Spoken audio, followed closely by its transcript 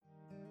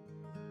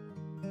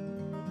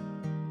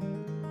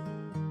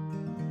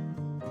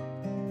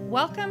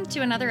Welcome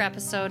to another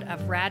episode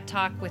of Rad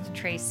Talk with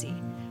Tracy.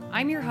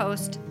 I'm your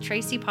host,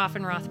 Tracy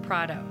Poffenroth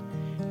Prado.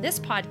 This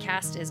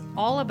podcast is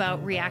all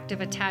about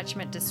reactive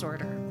attachment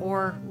disorder,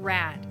 or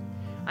RAD.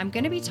 I'm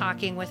going to be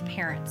talking with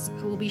parents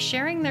who will be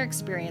sharing their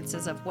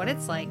experiences of what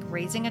it's like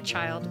raising a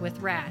child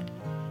with RAD.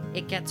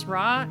 It gets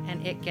raw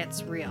and it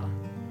gets real.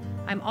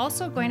 I'm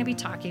also going to be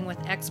talking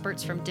with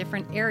experts from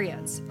different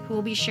areas who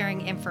will be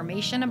sharing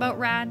information about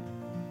RAD,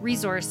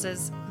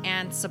 resources,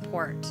 and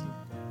support.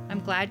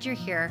 I'm glad you're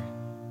here.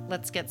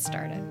 Let's get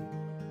started.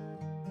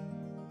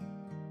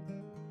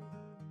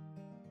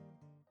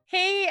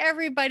 Hey,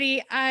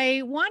 everybody.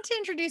 I want to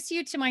introduce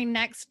you to my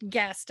next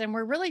guest, and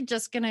we're really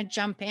just going to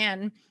jump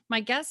in.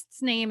 My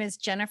guest's name is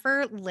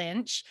Jennifer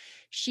Lynch.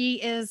 She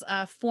is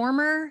a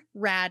former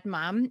RAD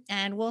mom,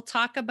 and we'll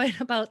talk a bit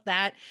about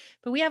that,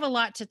 but we have a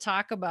lot to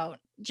talk about.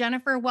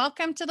 Jennifer,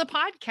 welcome to the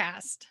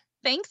podcast.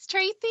 Thanks,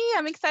 Tracy.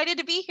 I'm excited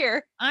to be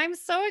here. I'm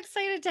so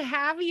excited to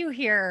have you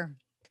here.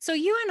 So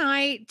you and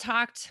I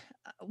talked,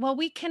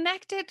 we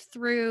connected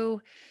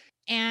through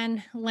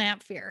Anne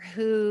Lamphere,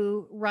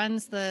 who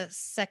runs the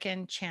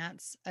Second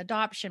Chance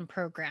Adoption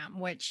Program,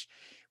 which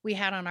we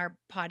had on our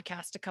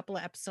podcast a couple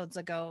of episodes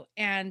ago.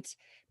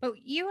 But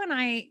you and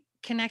I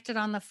connected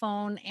on the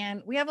phone,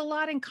 and we have a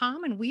lot in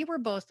common. We were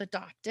both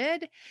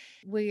adopted.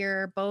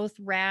 We're both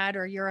RAD,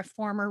 or you're a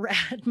former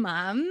RAD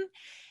mom.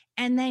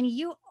 And then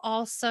you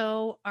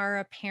also are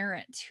a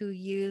parent who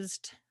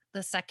used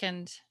the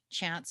Second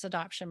Chance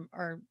Adoption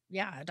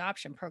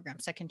Program,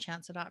 Second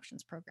Chance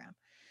Adoptions Program.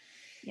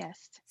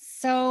 Yes.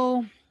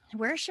 So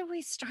where should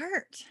we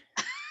start?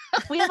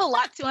 We have a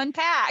lot to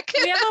unpack.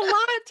 We have a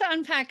lot to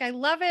unpack. I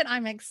love it.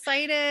 I'm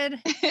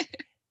excited.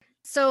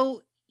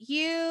 So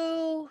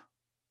you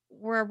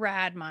were a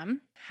RAD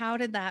mom. How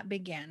did that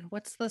begin?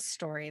 What's the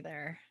story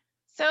there?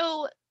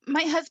 So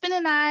my husband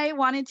and I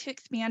wanted to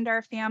expand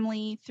our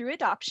family through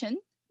adoption.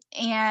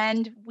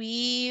 And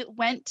we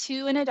went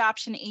to an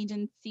adoption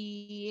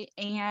agency,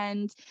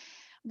 and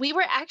we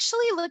were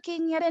actually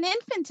looking at an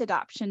infant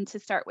adoption to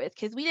start with,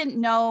 because we didn't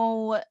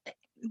know,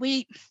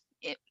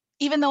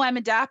 even though I'm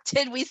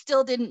adopted, we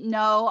still didn't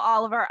know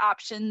all of our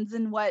options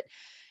and what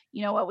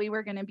we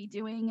were going to be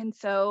doing. And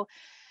so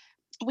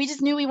we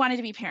just knew we wanted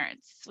to be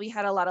parents. We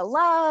had a lot of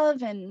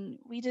love, and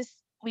we just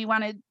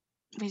wanted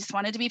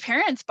to be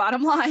parents,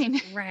 bottom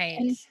line. Right.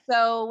 And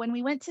so when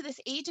we went to this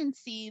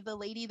agency, the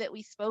lady that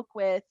we spoke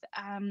with,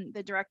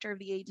 the director of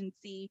the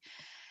agency,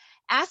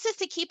 asked us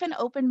to keep an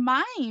open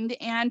mind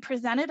and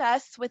presented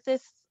us with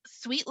this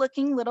sweet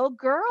looking little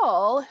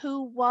girl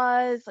who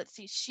was,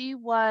 she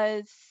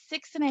was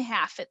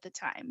 6.5 at the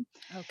time.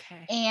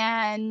 Okay.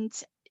 And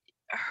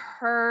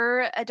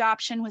her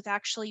adoption was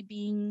actually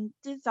being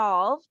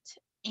dissolved,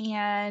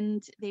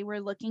 and they were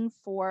looking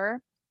for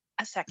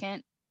a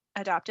second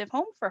adoptive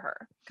home for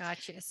her.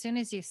 Gotcha. As soon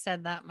as you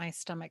said that, my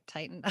stomach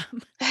tightened up.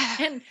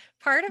 And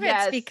part of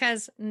Yes. it's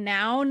because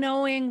now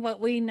knowing what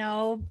we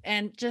know,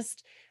 and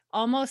just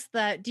almost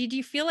did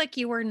you feel like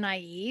you were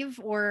naive,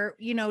 or,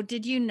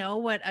 did you know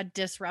what a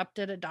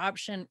disrupted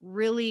adoption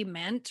really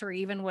meant, or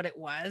even what it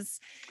was?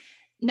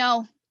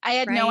 No, I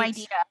had no Right?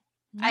 idea.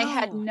 I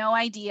had no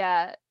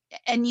idea,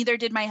 and neither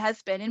did my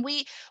husband. And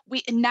we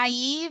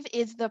naive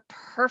is the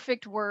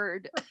perfect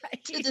word to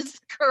Right.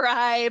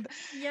 describe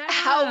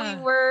how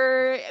we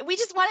were. We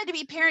just wanted to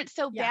be parents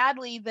so Yeah.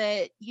 badly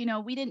that,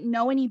 we didn't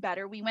know any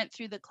better. We went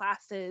through the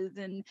classes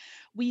and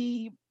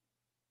we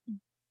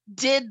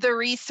did the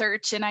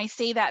research, and I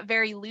say that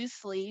very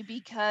loosely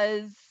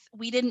because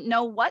we didn't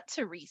know what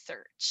to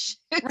research.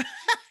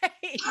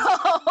 Right.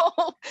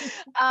 So,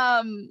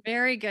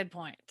 very good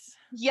point.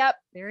 Yep.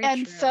 Very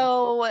And true.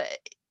 so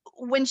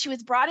when she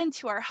was brought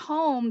into our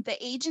home, the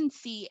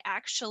agency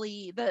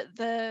actually,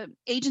 the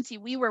agency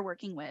we were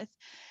working with,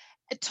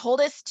 told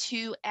us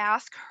to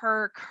ask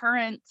her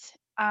current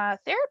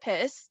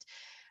therapist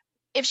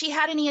if she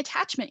had any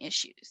attachment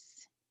issues.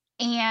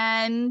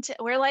 And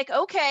we're like,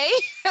 okay,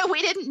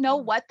 we didn't know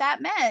what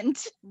that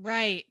meant.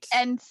 Right.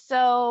 And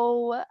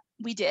so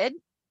we did.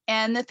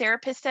 And the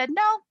therapist said,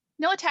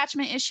 no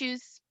attachment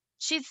issues.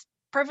 She's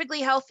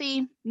perfectly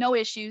healthy, no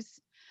issues.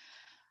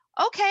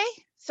 Okay.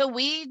 So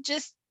we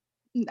just,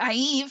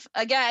 naive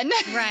again.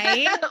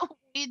 Right.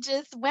 We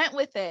just went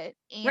with it.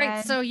 And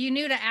right. So you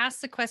knew to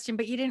ask the question,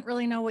 but you didn't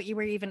really know what you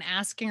were even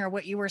asking or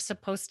what you were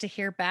supposed to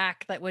hear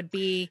back that would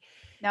be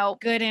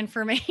good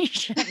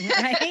information,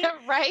 right?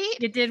 Right.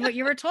 You did what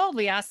you were told.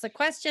 We asked the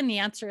question. The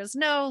answer is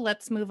no.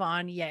 Let's move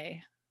on.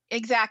 Yay.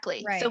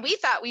 Exactly. Right. So we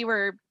thought we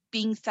were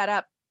being set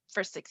up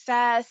for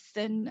success.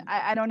 And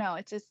I don't know.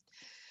 It's just,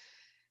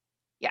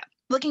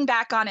 looking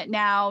back on it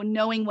now,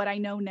 knowing what I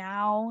know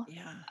now.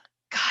 Yeah.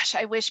 Gosh,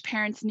 I wish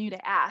parents knew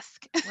to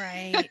ask.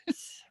 Right.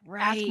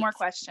 Right. Ask more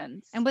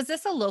questions. And was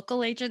this a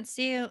local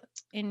agency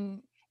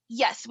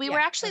Yes, we were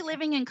actually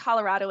living in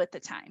Colorado at the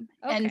time.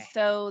 Okay. And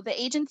so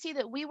the agency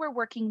that we were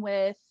working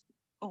with,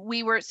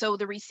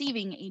 the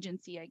receiving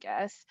agency, I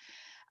guess,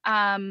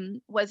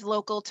 was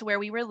local to where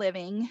we were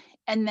living.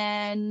 And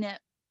then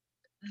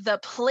the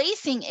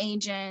placing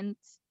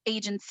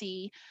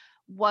agency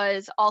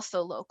was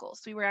also local.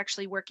 So we were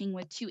actually working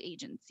with two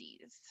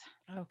agencies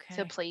to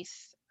Okay.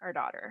 place our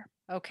daughter.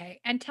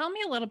 Okay. And tell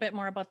me a little bit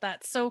more about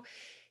that. So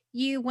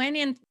you went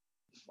in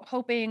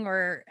hoping,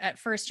 or at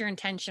first your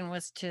intention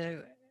was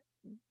to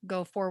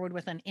go forward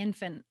with an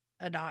infant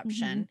Hmm.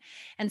 adoption.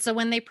 And so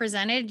when they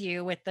presented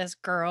you with this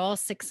girl,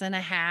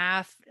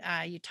 6.5,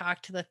 you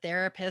talked to the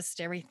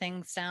therapist,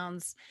 everything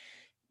sounds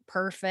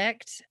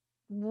perfect.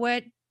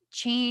 What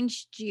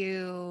changed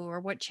you, or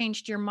what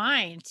changed your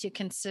mind to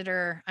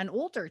consider an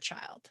older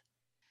child?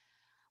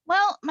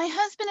 Well, my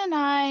husband and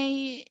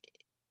I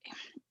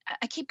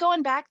keep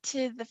going back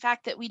to the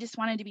fact that we just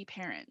wanted to be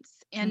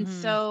parents. And Hmm.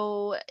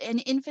 so an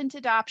infant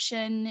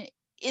adoption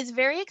is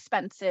very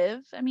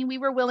expensive. I mean, we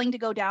were willing to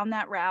go down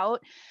that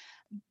route,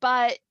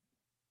 but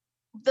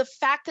the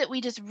fact that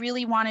we just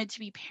really wanted to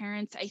be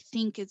parents, I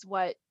think, is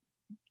what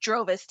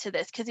drove us to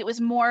this because it was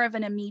more of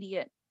an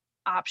immediate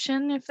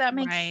option, if that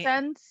makes Right.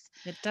 sense.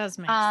 It does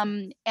make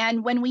sense.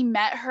 And when we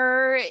met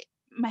her,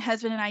 my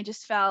husband and I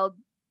just fell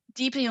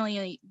deeply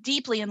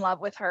in love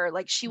with her.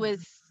 Like she was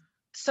Mhm.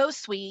 so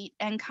sweet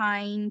and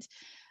kind,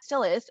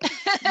 still is.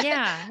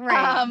 Yeah,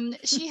 right.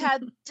 She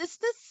had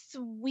just the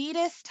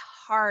sweetest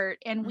heart,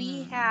 and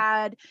we Mm,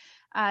 had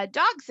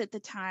dogs at the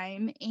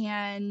time.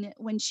 And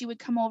when she would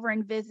come over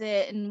and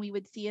visit, and we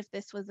would see if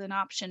this was an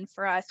option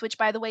for us, which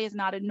by the way is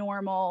not a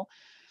normal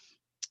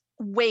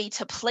way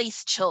to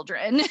place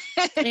children.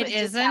 it It just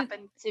isn't.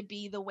 happened to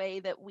be the way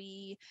that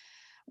we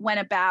went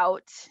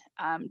about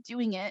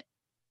doing it.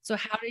 So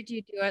how did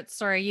you do it?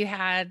 Sorry, you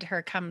had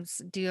her come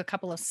do a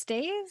couple of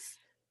stays?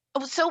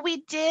 Oh, so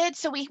we did.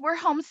 So we were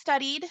home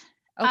studied.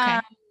 Um, Okay.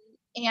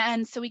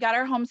 and so we got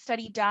our home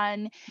study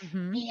done.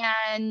 Mhm.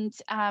 And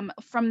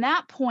from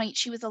that point,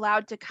 she was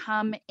allowed to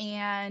come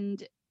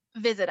and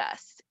visit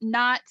us,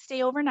 not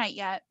stay overnight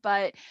yet,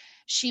 but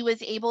she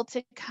was able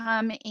to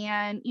come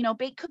and,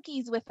 bake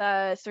cookies with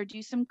us or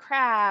do some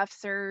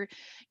crafts or,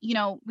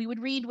 we would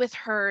read with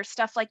her,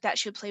 stuff like that.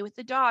 She would play with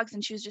the dogs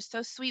and she was just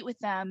so sweet with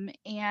them.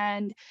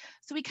 And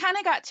so we kind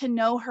of got to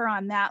know her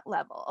on that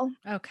level.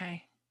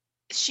 Okay.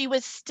 She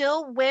was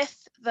still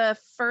with the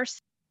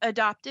first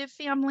adoptive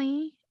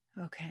family,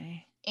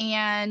 Okay.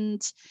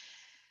 and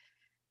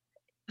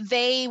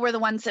they were the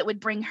ones that would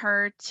bring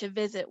her to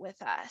visit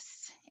with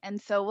us. And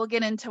so we'll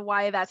get into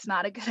why that's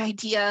not a good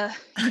idea,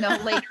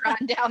 later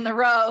on down the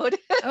road.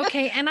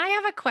 Okay, and I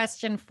have a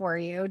question for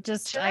you.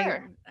 Just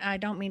Sure. I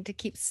don't mean to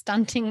keep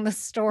stunting the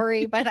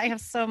story, but I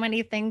have so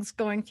many things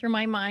going through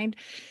my mind.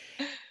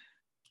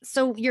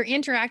 So you're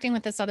interacting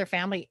with this other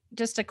family.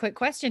 Just a quick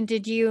question.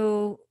 Did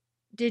you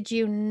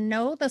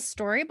know the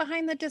story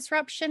behind the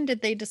disruption?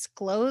 Did they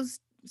disclose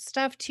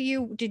stuff to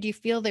you? Did you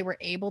feel they were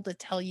able to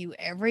tell you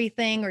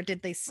everything, or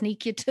did they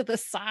sneak you to the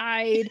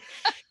side?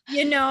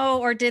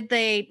 Or did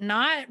they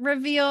not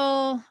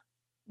reveal?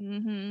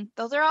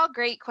 Those are all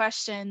great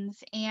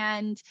questions.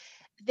 And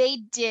they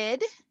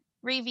did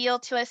reveal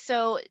to us.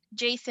 So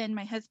Jason,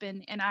 my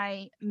husband, and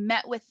I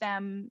met with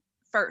them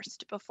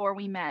first before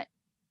we met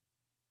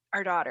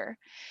our daughter.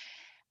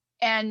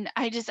 And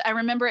I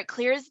remember it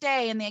clear as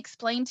day, and they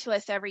explained to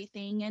us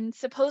everything, and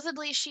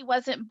supposedly she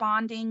wasn't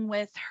bonding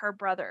with her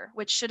brother,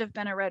 which should have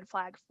been a red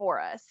flag for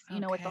us, with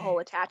the Okay. whole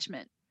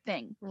attachment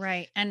thing.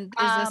 Right. And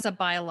is Um, this a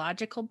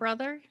biological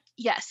brother?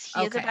 yes,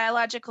 he is a Okay.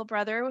 biological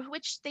brother,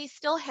 which they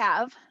still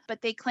have,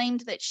 but they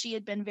claimed that she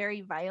had been very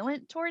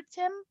violent towards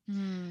him.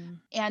 Hmm.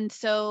 And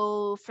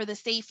so, for the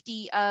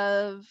safety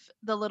of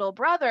the little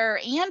brother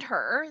and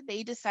her,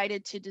 they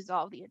decided to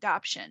dissolve the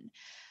adoption.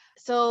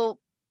 So,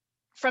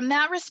 from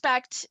that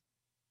respect,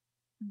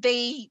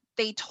 they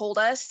told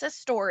us a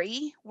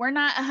story. We're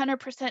not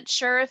 100%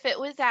 sure if it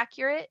was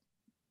accurate,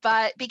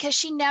 but because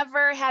she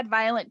never had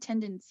violent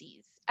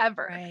tendencies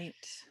ever.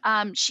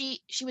 Right.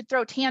 She would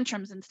throw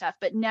tantrums and stuff,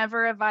 but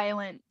never a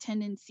violent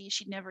tendency.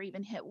 She'd never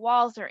even hit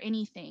walls or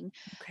anything.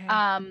 Okay.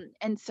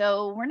 And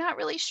so we're not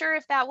really sure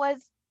if that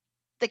was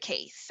the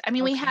case. I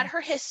mean, we had Okay.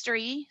 her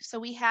history, so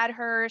we had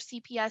her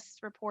CPS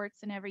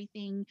reports and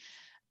everything.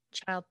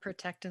 Child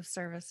Protective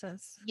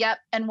Services. Yep,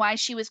 and why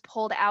she was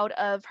pulled out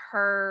of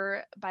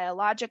her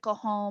biological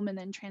home and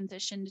then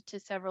transitioned to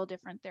several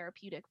different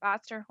therapeutic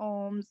foster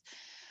homes.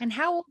 And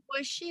how old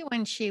was she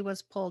when she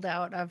was pulled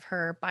out of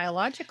her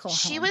biological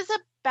She home? was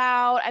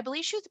about, I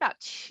believe she was about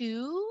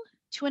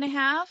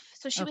 2.5.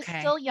 So she was Okay.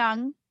 still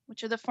young,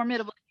 which are the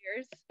formidable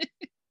years.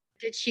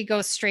 Did she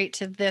go straight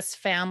to this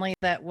family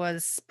that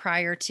was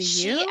prior to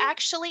She you?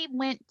 actually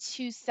went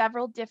to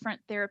several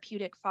different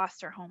therapeutic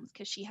foster homes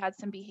because she had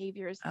some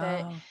behaviors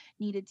that Oh,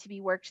 needed to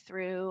be worked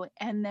through.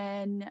 And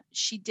then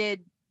she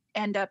did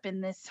end up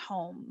in this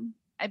home.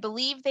 I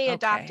believe they okay.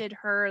 adopted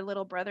her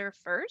little brother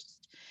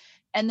first.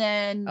 And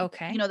then,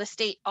 Okay. the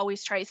state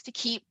always tries to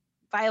keep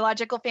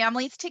biological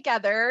families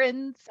together.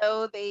 And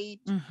so they,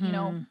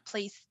 Mhm.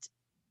 placed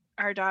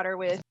our daughter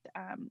with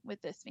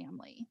this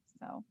family.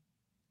 So,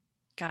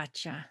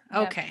 Gotcha.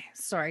 yeah. Okay.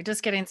 Sorry,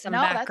 just getting some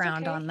No, that's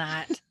background okay. on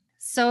that.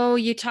 So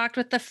you talked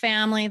with the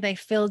family, they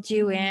filled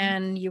you Mhm.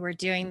 in, you were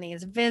doing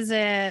these And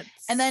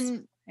visits.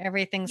 then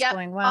Everything's Yep.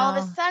 going All of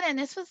a well. sudden,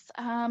 this was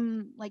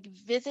like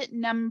visit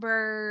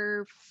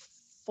number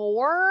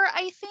 4,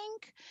 I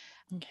think.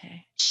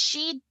 Okay.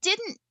 She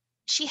didn't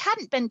she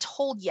hadn't been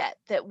told yet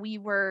that we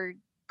were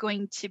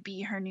going to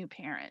be her new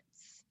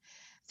parents.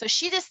 So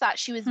she just thought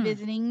she was Hmm.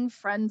 visiting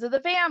friends of the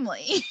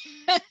family.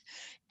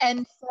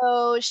 And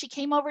so she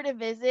came over to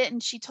visit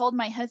and she told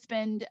my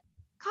husband,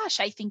 "Gosh,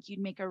 I think you'd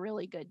make a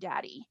really good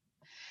daddy."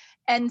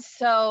 And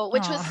so,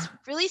 which was Oh,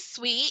 really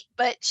sweet,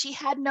 but she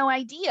had no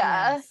idea,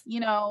 yes.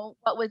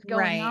 what was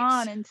going Right.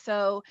 on. And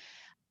so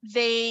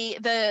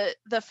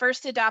the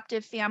first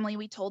adoptive family,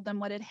 we told them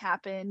what had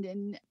happened,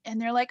 and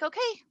they're like,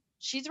 "Okay,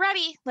 she's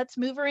ready. Let's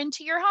move her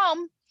into your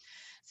home."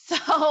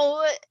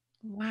 So,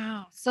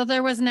 Wow. So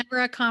there was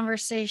never a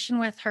conversation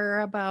with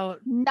her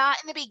about, not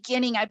in the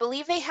beginning. I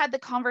believe they had the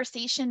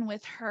conversation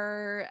with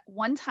her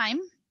one time,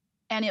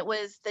 and it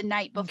was the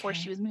night before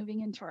she okay. was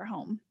moving into her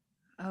home.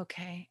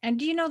 Okay. And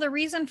do you know the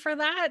reason for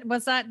that?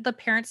 Was that the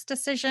parents'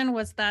 decision?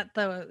 Was that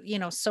the,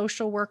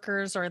 social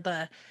workers or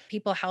the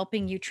people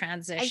helping you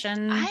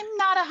transition? I'm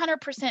not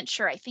 100%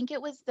 sure. I think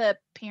it was the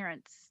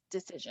parents'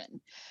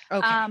 decision.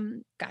 Okay.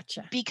 Um,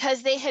 Gotcha.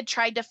 because they had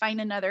tried to find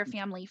another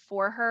family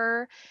for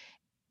her,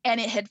 and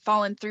it had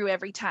fallen through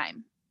every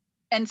time.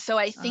 And so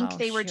I think Oh,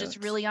 they were just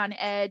shoot. really on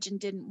edge and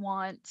didn't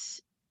want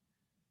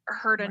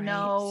her to Right.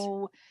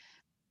 know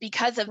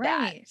because of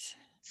that. Right.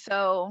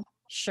 So,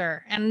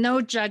 Sure. And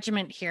no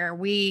judgment here.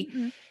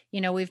 mm-mm,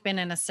 We've been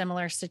in a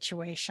similar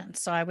situation.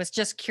 So I was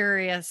just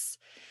curious.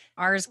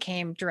 Ours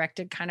came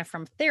directed kind of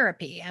from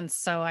therapy. And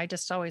so I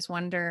just always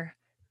wonder,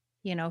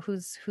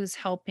 who's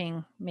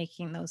helping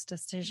making those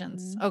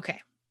decisions. mhm,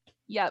 Okay.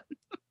 yep.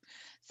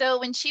 So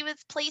when she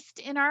was placed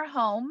in our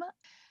home,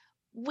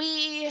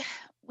 we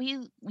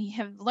we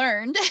have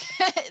learned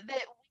that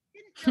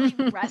we didn't really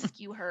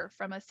rescue her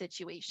from a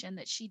situation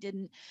that she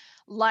didn't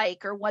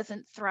like or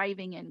wasn't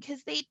thriving in,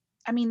 because they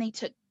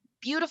took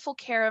beautiful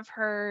care of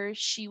her.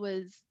 She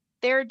was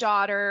their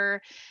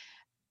daughter.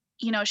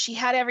 She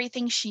had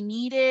everything she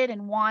needed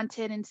and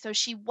wanted, and so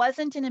she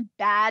wasn't in a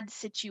bad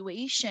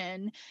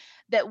situation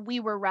that we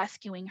were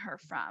rescuing her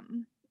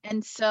from.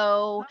 And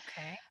so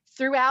Okay.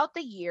 throughout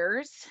the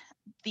years,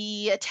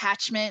 the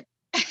attachment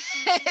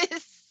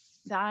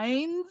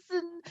signs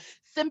and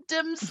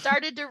symptoms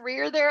started to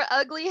rear their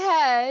ugly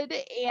head,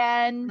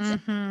 and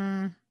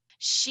Mhm.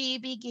 she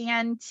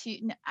began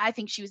to I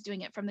think she was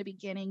doing it from the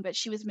beginning, but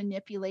she was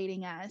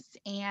manipulating us.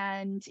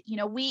 And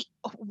we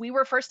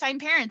were first time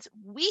parents.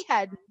 We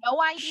had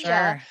no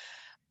idea Sure.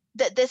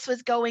 that this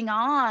was going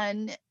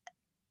on,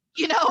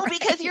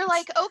 because you're Right.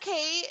 like,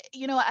 okay,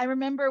 I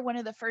remember one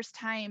of the first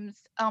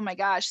times, oh my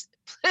gosh,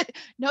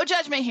 no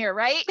judgment here,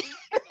 right?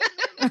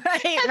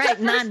 Right, As a right.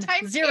 first None.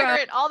 time 0.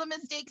 parent, all the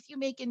mistakes you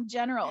make in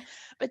general.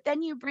 But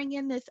then you bring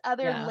in this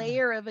other Yeah.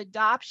 layer of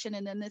adoption,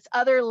 and then this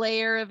other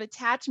layer of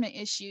attachment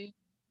issues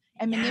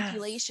and Yes.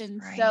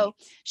 manipulation. So Right.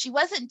 she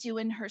wasn't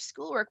doing her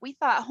schoolwork. We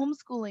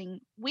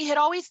had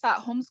always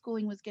thought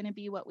homeschooling was going to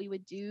be what we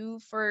would do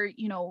for,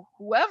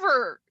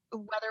 whoever,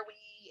 whether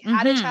we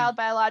had a Mhm. child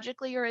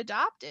biologically or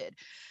adopted.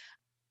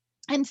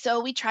 And so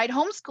we tried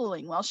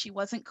homeschooling. Well, she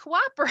wasn't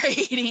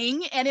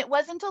cooperating, and it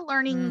wasn't a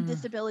learning Mm.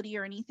 disability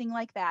or anything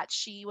like that.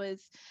 She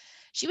was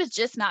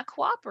just not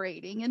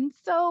cooperating. And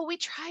so we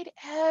tried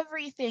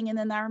everything. And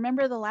then I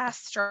remember the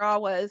last straw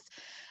was,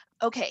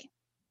 okay,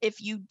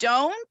 if you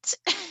don't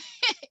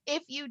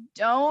if you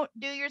don't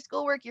do your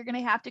schoolwork, you're going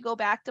to have to go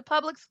back to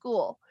public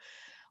school.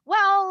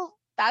 Well,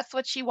 that's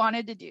what she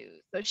wanted to do.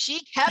 So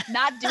she kept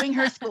not doing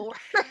her schoolwork.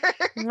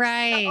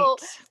 So, Right.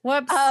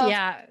 Whoops. um,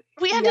 Yeah.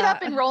 we ended up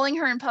Yeah. enrolling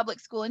her in public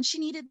school, and she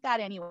needed that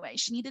anyway.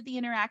 She needed the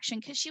interaction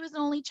because she was the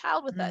only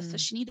child with us. So Mm.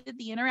 she needed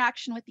the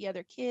interaction with the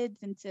other kids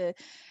and to,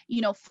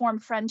 form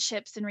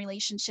friendships and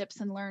relationships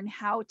and learn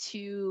how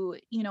to,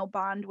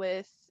 bond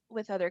with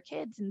other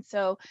kids. And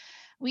so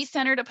we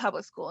sent her to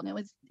public school, and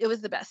it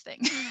was the best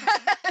thing.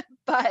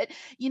 But,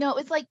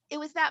 it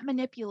was that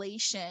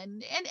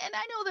manipulation. And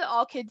I know that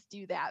all kids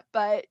do that,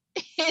 but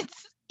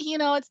it's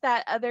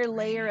that other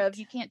layer of, Right.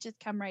 you can't just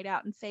come right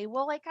out and say,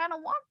 "Well, I kind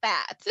of want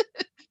that."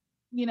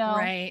 You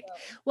know? Right.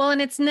 So, Well,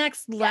 and it's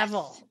next yes,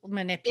 level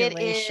it manipulation,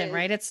 is.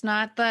 right? It's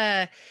not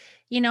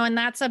and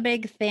that's a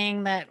big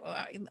thing that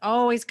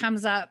always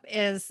comes up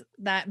is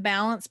that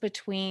balance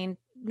between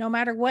no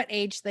matter what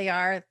age they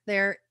are,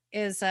 there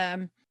is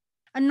a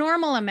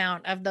normal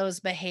amount of those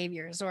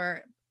behaviors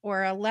or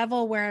a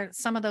level where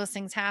some of those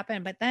things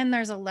happen, but then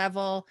there's a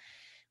level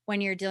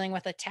when you're dealing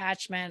with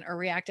attachment or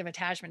reactive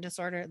attachment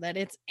disorder that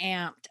it's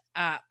amped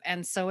up.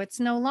 And so it's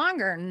no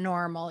longer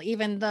normal,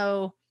 even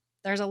though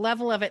there's a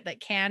level of it that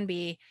can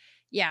be,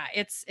 yeah,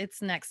 it's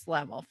next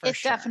level for It's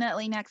sure.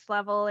 definitely next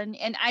level. And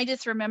I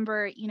just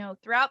remember,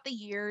 throughout the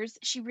years,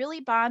 she really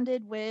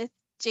bonded with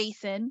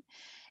Jason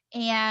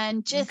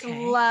and just Okay.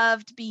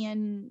 loved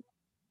being,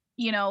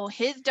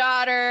 his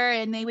daughter,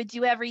 and they would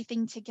do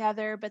everything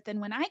together. But then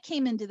when I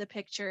came into the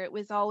picture, it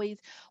was always,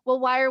 well,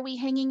 why are we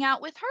hanging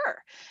out with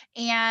her?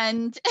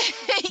 And,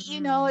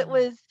 it Mm,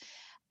 was,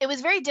 it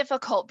was very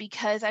difficult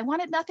because I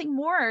wanted nothing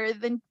more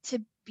than to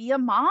be a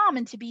mom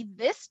and to be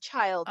this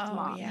child's Oh,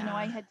 mom.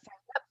 I yeah. had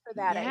signed up for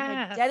that. I had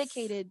Yes.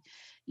 dedicated,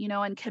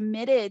 and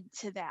committed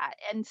to that.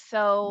 And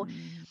so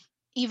Mm,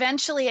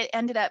 eventually it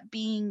ended up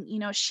being,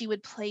 she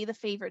would play the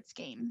favorites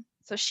game.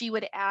 So she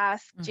would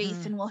ask mhm.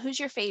 Jason, well, who's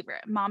your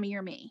favorite, mommy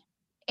or me?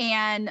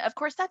 And of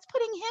course, that's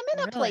putting him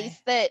in a place Really?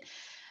 that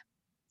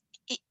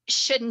it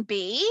shouldn't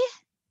be.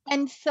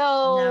 And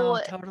No,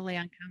 so, totally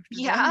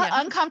uncomfortable. yeah, Yeah.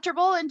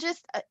 uncomfortable and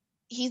just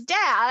he's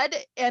dad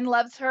and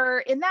loves her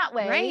in that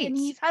way. And Right.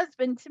 he's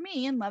husband to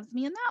me and loves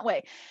me in that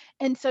way.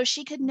 And so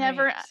she could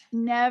never, Right.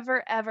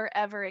 never, ever,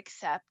 ever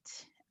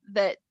accept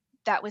that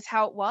that was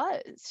how it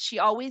was. She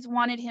always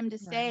wanted him to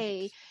Right.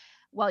 say,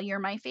 well, you're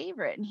my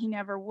favorite. And he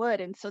never would.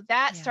 And so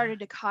that Yeah. started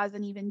to cause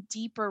an even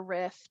deeper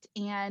rift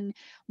and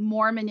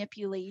more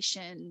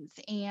manipulations.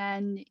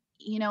 And,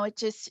 it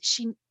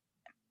just,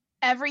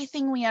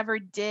 everything we ever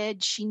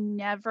did, she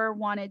never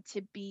wanted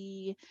to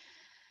be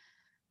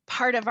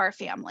part of our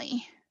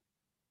family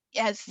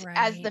as the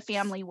Right.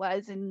 family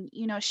was. And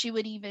she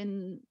would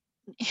even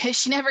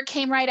she never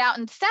came right out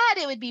and said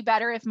it would be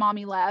better if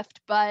mommy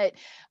left, but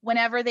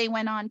whenever they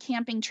went on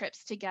camping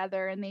trips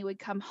together and they would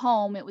come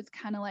home, it was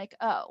kind of like,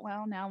 oh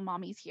well, now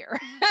mommy's here.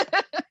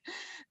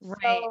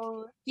 Right.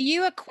 So Do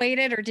you equate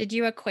it or did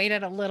you equate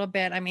it a little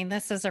bit? I mean,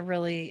 this is a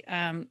really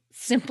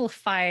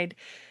simplified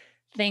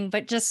thing,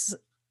 but just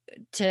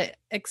to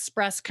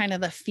express kind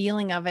of the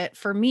feeling of it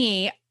for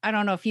me, I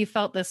don't know if you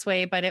felt this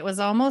way, but it was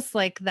almost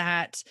like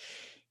that,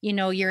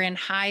 you're in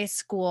high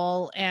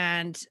school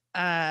and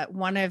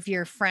one of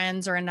your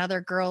friends or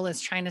another girl is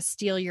trying to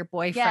steal your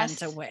boyfriend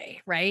yes.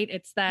 away, right?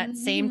 It's that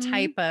same Hmm.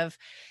 type of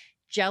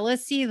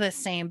jealousy, the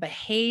same Yep.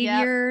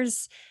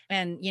 behaviors,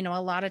 and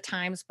a lot of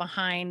times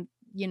behind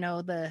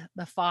the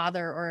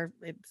father, or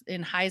it's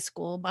in high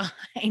school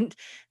behind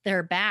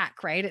their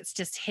back, right? It's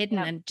just hidden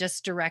Yep. and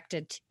just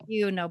directed to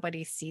you.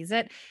 Nobody sees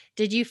it.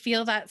 Did you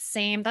feel that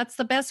same? That's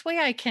the best way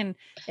I can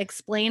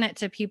explain it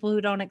to people who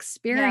don't Yep.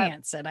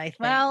 experience it, I think.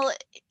 Well,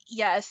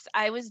 yes,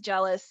 I was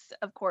jealous,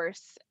 of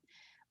course,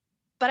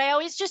 but I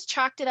always just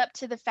chalked it up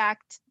to the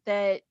fact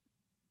that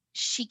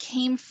she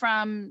came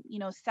from,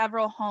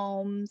 several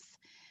homes.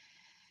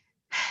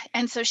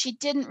 And so she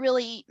didn't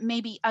really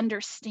maybe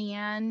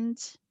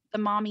understand the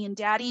mommy and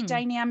daddy Hmm,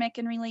 dynamic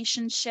and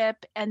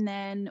relationship, and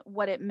then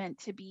what it meant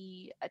to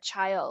be a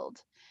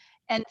child.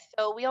 And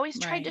so we always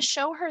tried to right.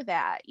 show her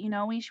that,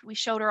 we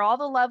showed her all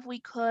the love we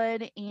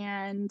could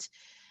and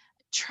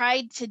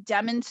tried to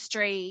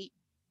demonstrate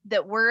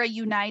that we're a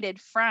united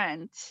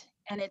front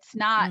and it's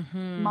not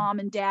Hmm. mom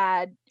and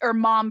dad or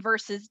mom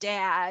versus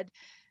dad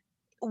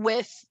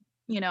with,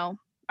 you know,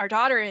 our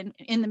daughter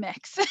in the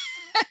mix. It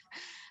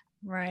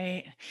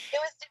Right.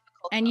 was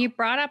difficult And you though.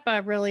 brought up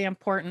a really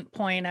important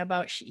point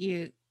about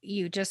you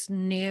just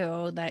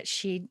knew that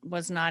she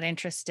was not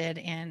interested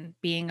in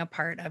being a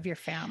part of your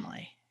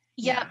family.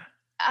 Yep. Yeah.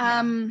 Yeah.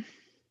 Um,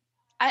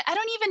 I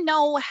don't even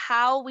know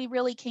how we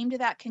really came to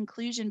that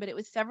conclusion, but it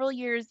was several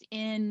years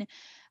in.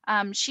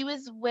 She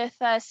was with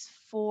us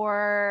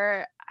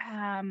for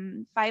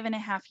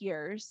 5.5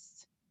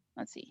 years.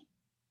 Let's see.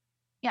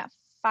 Yeah,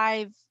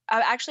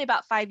 actually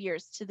about 5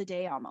 years to the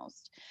day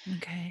almost.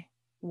 Okay.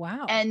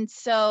 Wow. And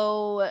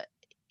so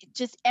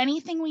just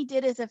anything we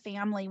did as a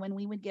family when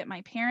we would get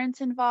my parents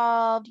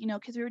involved,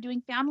 because we were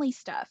doing family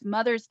stuff,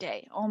 Mother's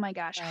Day, oh my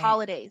gosh, Right.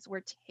 holidays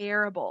were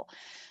terrible.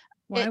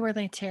 Why It were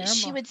they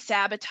She terrible? would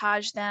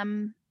sabotage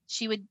them.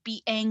 She would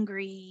be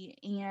angry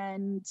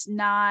and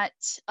not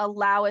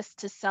allow us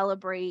to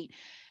celebrate.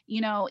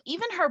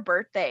 Even her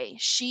birthday,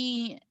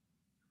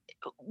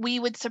 we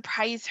would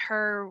surprise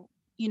her,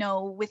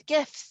 with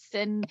gifts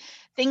and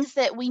things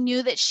that we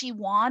knew that she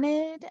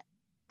wanted.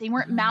 They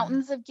weren't Mhm.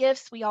 mountains of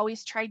gifts. We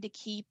always tried to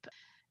keep,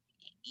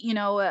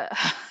 a,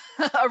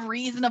 a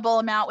reasonable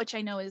amount, which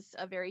I know is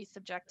a very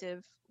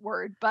subjective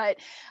word, but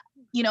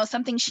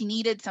something she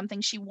needed,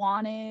 something she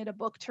wanted, a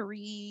book to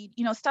read,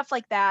 stuff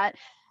like that.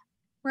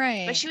 But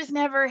Right. she was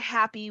never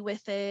happy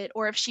with it.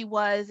 Or if she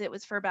was, it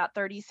was for about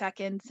 30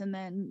 seconds. And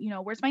then,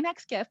 where's my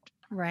next gift?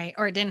 Right.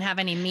 Or it didn't have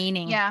any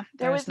meaning. Yeah,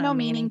 There there was was no no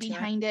meaning meaning to it.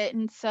 behind it.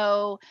 And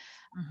so,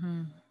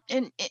 Mhm.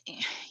 and it,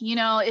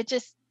 it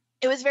just,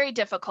 it was very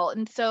difficult.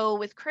 And so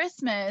with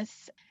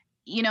Christmas,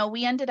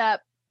 we ended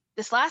up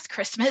this last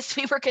Christmas,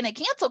 we were going to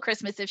cancel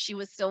Christmas if she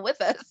was still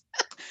with us.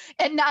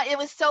 And not, it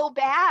was so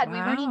bad.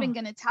 We weren't even Wow.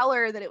 going to tell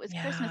her that it was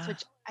Christmas, Yeah.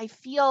 which I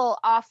feel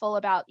awful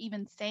about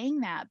even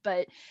saying that,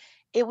 but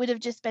it would have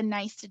just been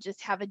nice to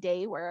just have a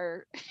day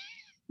where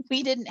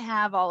we didn't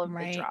have all of the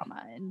Right.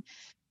 drama and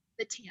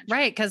the tantrum.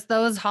 Right. Because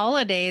those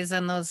holidays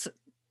and those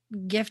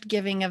gift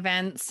giving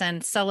events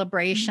and Mhm.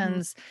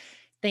 celebrations,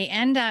 they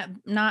end up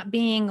not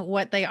being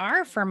what they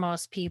are for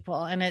most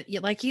people. And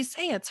like you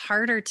say, it's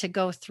harder to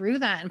go through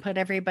that and put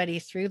everybody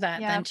through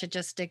that than Yep. to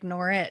just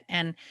ignore it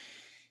and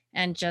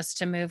just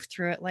to move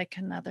through it like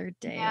another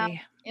Yeah.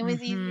 day. It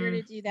was easier Hmm.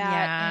 to do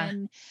that. Yeah.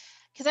 And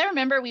because I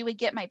remember we would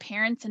get my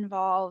parents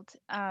involved,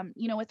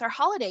 with our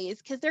holidays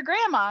because they're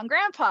grandma and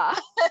grandpa.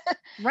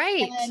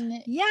 Right. And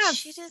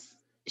she just, Yes.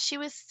 she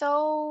was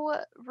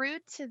so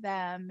rude to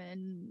them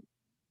and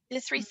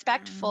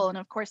disrespectful, Mm, and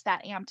of course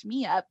that amped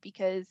me up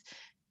because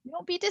you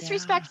don't be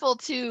yeah. disrespectful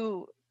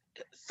to,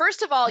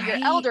 first of all, your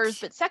elders,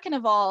 Right. but second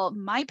of all,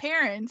 my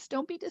parents.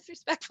 Don't be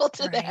disrespectful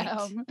to Right.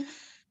 them.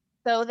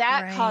 So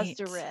that caused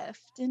a Right.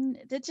 rift, and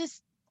that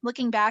just,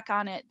 looking back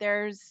on it,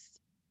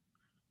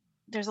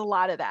 there's a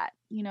lot of that,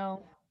 you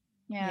know.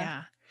 Yeah.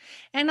 Yeah.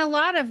 And a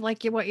lot of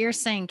like what you're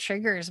saying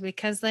triggers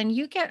because then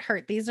you get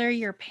hurt. These are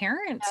your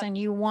parents Yep. and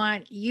you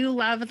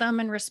love them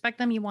and respect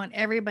them. You want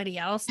everybody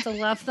else to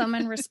love them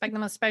and respect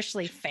them,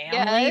 especially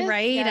family, Yes,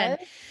 right? And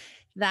yes.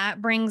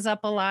 that brings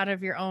up a lot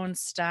of your own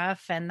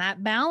stuff and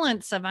that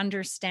balance of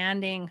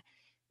understanding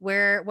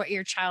where what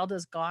your child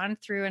has gone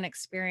through and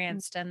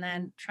experienced and Mhm.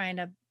 then trying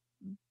to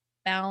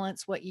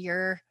balance what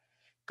you're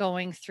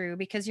going through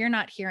because you're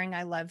not hearing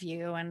I love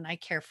you and I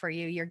care for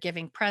you. You're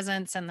giving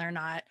presents and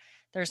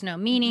there's no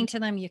Mhm. meaning to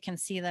them. You can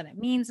see that it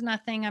means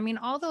nothing. I mean,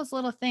 all those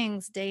little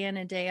things day in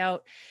and day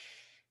out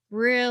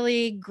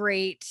really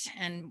great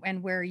and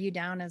wear you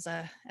down as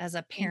a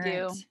They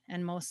do. parent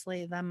and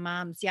mostly the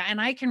moms. Yeah,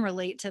 and I can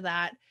relate to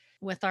that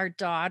with our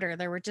daughter.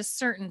 There were just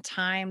certain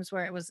times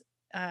where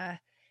uh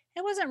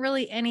it wasn't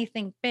really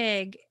anything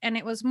big and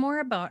it was more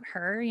about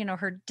her,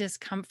 her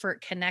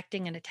discomfort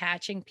connecting and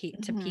attaching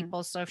to Mhm.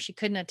 people. So if she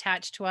couldn't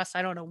attach to us,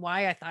 I don't know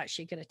why I thought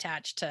she could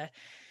attach to,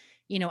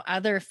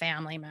 other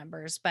family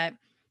members, but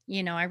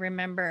I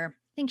remember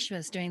I think she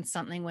was doing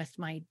something with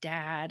my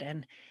dad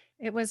and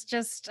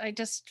I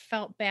just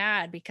felt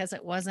bad because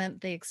it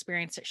wasn't the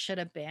experience it should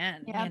have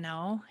been, Yeah.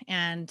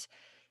 and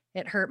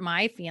it hurt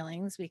my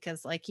feelings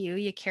because like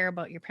you care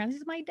about your parents.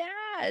 He's my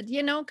dad,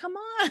 come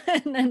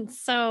on. And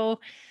so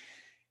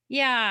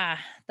yeah,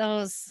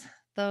 those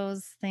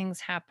things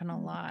happen a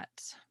Mm.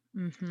 lot.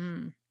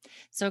 Mhm.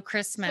 So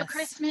So Christmas,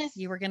 Christmas,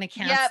 you were going to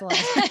yep. cancel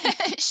it.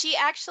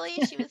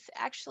 She was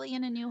actually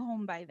in a new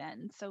home by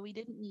then, so we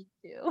didn't need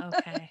to.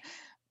 Okay.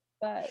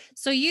 But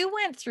So you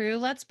went through,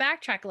 let's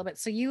backtrack a little bit.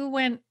 So you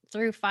went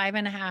through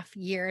 5.5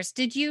 years.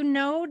 Did you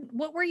know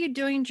what were you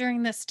doing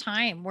during this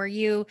time?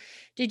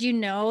 Did you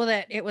know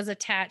that it was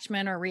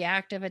attachment or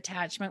reactive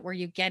attachment? Were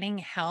you getting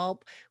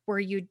help? Were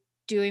you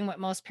doing what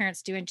most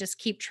parents do and just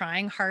keep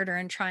trying harder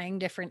and trying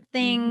different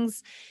mhm.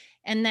 things?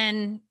 And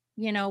then,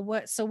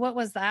 what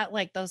was that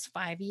like those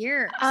 5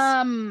 years?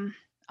 um,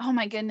 oh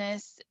my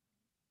goodness.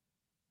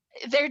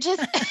 They're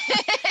just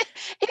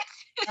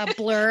A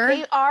blur?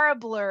 they are a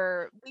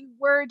blur. We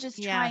were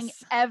just trying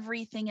Yes.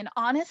 everything, and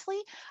honestly,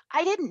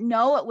 I didn't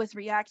know it was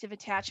reactive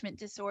attachment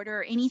disorder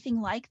or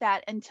anything like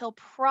that until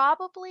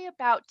probably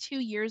about 2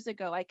 years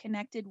ago. I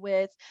connected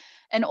with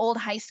an old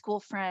high school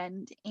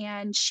friend,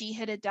 and she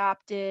had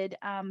adopted,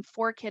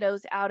 4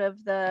 kiddos out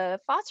of the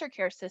foster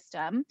care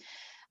system.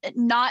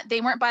 Not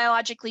They weren't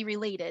biologically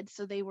related,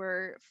 so they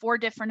were 4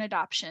 different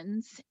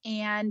adoptions,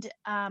 and,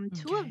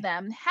 2 of Okay.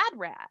 them had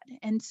rad,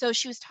 and so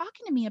she was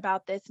talking to me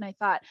about this, and I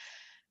thought,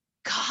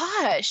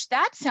 "Gosh,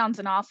 that sounds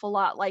an awful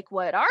lot like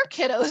what our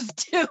kiddo's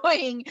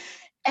doing."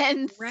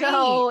 And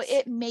so Right.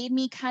 it made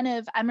me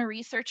I'm a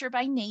researcher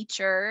by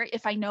nature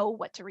if I know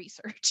what to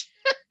research.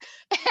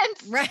 And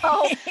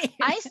so Right.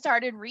 I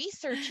started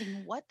researching,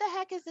 what the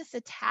heck is this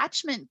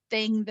attachment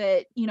thing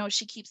that,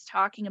 she keeps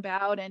talking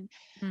about, um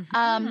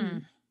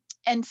Mhm.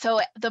 and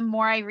so the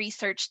more I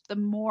researched, the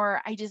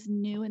more I just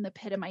knew in the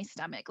pit of my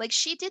stomach. Like,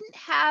 she didn't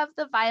have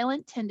the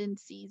violent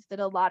tendencies that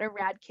a lot of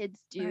rad kids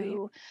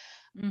Right. do.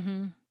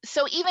 Mhm.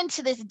 So even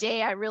to this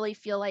day, I really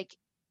feel like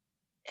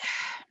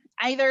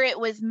either it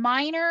was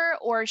minor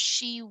or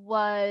she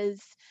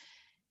was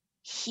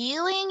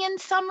healing in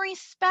some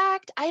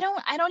respect. I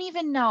don't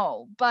even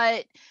know,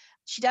 but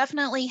she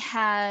definitely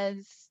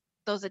has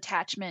those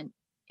attachment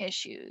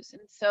issues.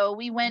 And so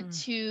we went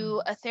Mm,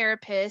 to mm. a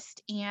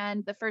therapist,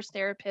 and the first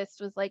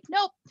therapist was like,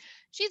 "Nope,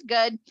 she's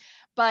good."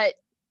 But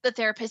the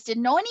therapist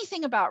didn't know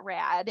anything about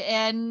rad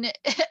and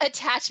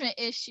attachment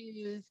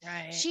issues.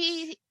 Right.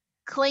 She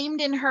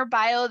claimed in her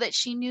bio that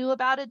she knew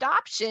about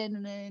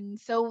adoption, and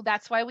so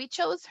that's why we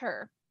chose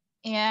her.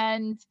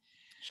 And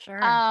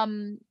Sure.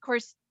 of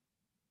course,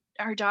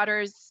 our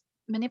daughter's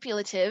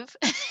manipulative.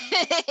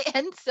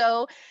 And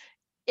so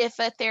if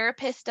a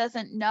therapist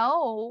doesn't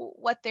know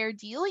what they're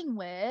dealing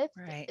with,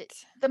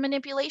 Right. the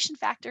manipulation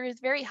factor is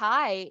very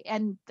high,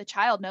 and the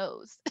child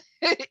knows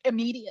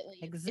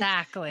immediately. It's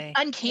Exactly.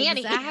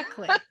 uncanny.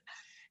 Exactly.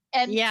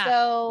 And Yeah.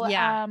 so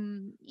Yeah.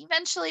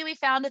 eventually we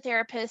found a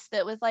therapist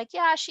that was like,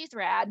 "Yeah, she's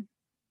rad.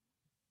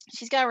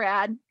 She's got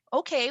rad.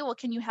 Okay, well,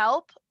 can you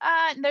help?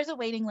 And there's a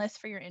waiting list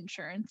for your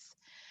insurance."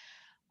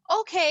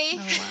 Okay.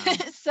 Oh,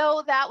 wow.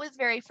 So that was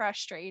very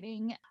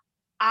frustrating.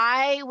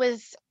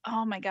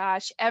 Oh my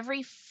gosh,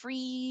 every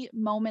free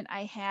moment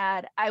I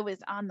had, I was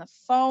on the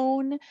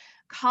phone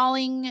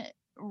calling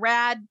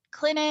rad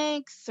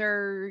clinics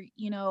or,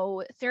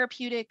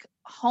 therapeutic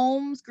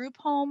homes, group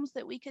homes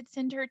that we could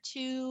send her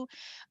to.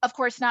 Of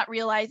course, not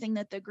realizing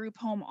that the group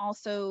home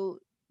also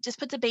just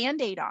puts a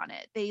band-aid on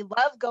it. They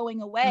love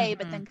going away,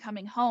 but then Mhm.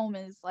 coming home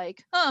is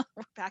like, huh,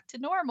 we're back to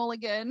normal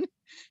again.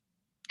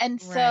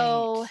 And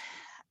Right. so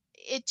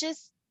it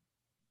just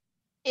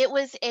It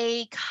was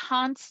a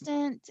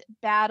constant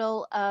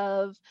battle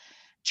of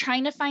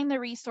trying to find the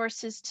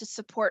resources to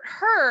support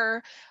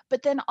her,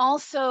 but then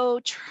also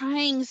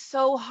trying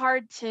so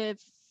hard to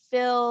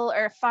fill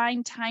or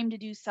find time to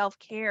do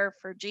self-care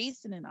for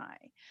Jason and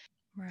I.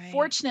 Right.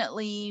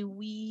 Fortunately,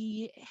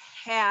 we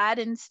had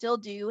and still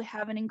do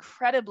have an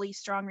incredibly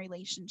strong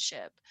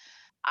relationship.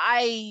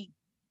 I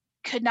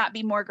could not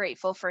be more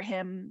grateful for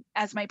him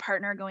as my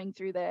partner going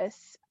through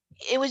this.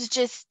 It was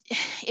just,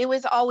 it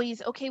was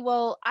always, okay,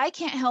 well, I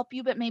can't help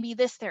you, but maybe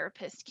this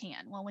therapist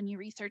can. Well, when you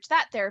research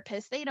that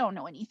therapist, they don't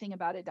know anything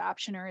about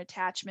adoption or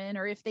attachment,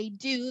 or if they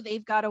do,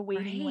 they've got a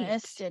waiting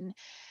list. Right. And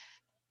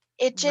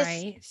it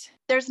just, Right.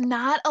 there's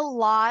not a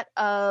lot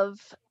of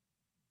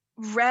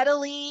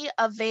readily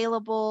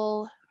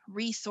available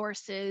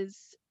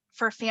resources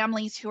for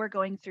families who are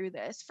going through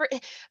this.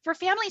 For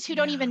families who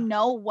don't Yeah. even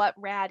know what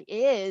RAD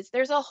is,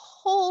 there's a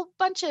whole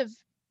bunch of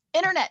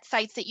internet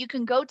sites that you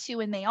can go to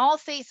and they all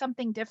say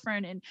something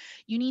different, and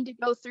you need to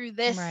go through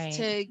this Right.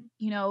 to,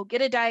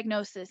 get a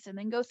diagnosis and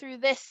then go through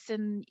this,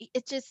 and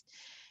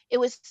it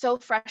was so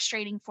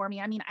frustrating for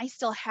me. I mean, I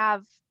still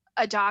have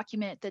a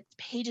document that's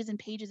pages and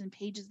pages and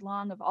pages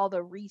long of all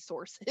the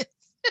resources.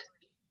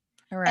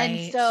 And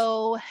Right.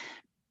 so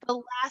the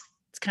last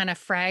It's kind of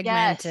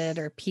fragmented yes.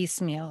 or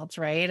piecemealed,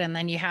 right? And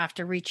then you have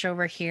to reach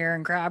over here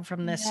and grab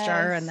from this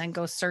jar and Yes. then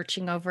go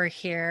searching over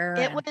here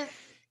It and was,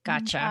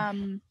 gotcha.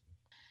 um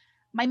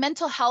my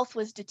mental health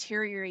was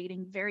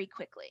deteriorating very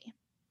quickly.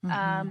 Hmm.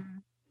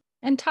 Um,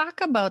 And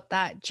talk about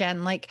that,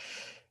 Jen. Like,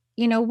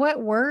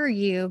 what were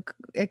you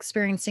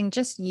experiencing,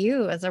 just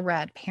you as a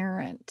rad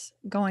parent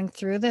going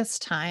through this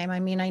time? I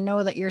mean, I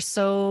know that you're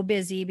so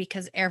busy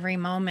because every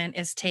moment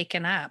is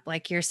taken up.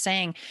 Like you're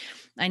saying,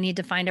 I need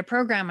to find a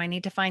program. I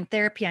need to find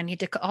therapy. I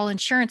need to call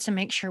insurance and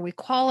make sure we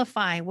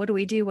qualify. What do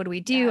we do? What do we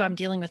do? yeah. I'm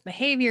dealing with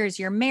behaviors,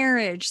 your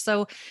marriage.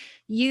 So,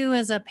 you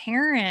as a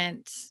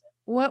parent,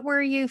 what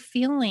were you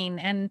feeling?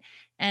 And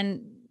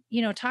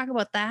talk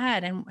about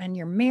that and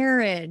your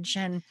marriage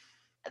and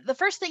The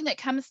first thing that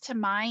comes to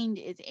mind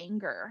is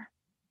anger.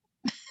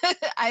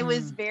 I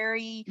was mm,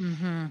 very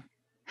mhm,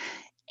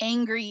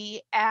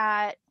 angry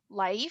at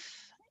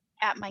life,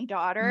 at my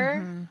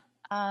daughter, mhm,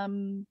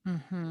 um,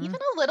 even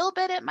mhm. a little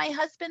bit at my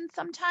husband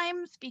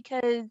sometimes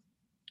because,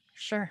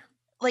 Sure.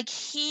 like,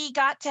 he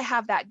got to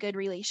have that good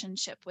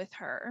relationship with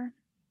her.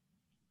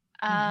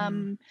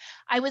 Mhm, Um,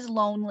 I was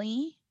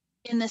lonely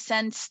in the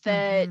sense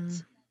that,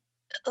 mhm.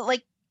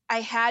 like,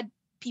 I had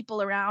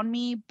people around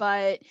me,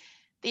 but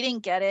they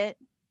didn't get it.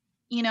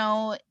 You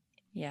know,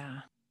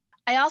 Yeah.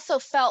 I also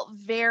felt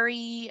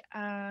very,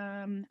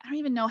 I don't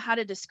even know how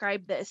to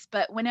describe this,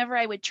 but whenever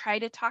I would try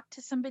to talk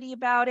to somebody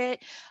about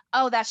it,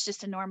 oh, that's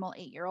just a normal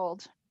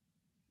 8-year-old.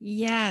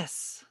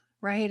 Yes.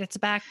 Right. It's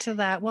back to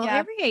that. Well, Yep,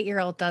 every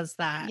 8-year-old does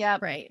that.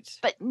 yep. Right.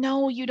 But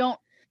no, you don't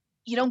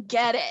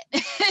get it.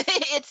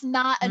 It's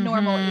not a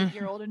normal Mhm.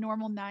 8-year-old, a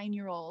normal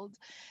 9-year-old.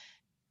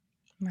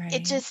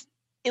 It Right. just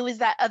it was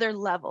that other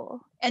level.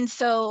 And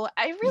so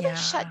I really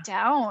shut Yeah.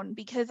 down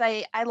because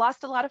I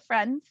lost a lot of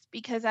friends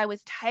because I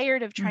was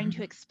tired of trying to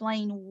Mhm.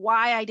 explain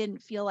why I didn't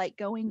feel like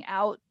going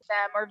out with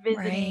them or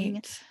visiting.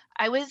 Right.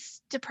 I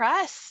was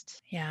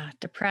depressed. Yeah.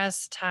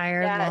 Depressed,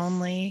 tired, Yes.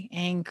 lonely,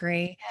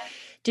 angry. Yes.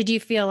 Did you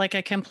feel like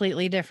a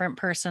completely different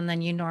person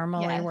than you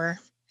normally Yes. were?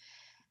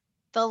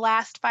 The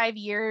last 5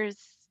 years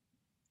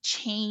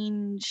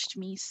changed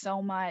me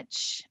so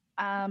much.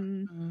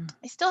 Mm.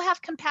 I still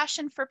have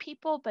compassion for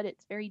people, but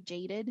it's very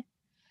jaded.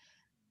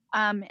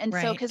 And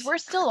so, because Right. we're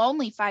still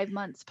only 5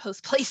 months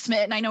post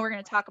placement, and I know we're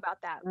going to talk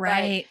about that,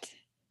 but Right.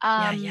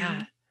 Yeah.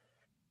 Yeah. um,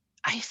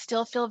 I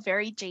still feel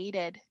very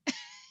jaded.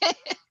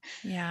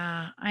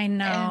 Yeah. I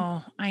And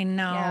know. I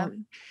yeah, know.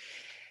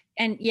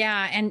 And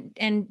yeah,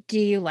 and do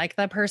you like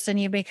the person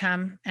you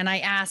become? And I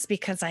ask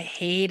because I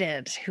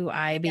hated who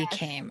I yes,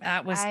 became.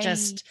 That was I,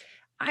 just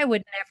I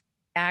would never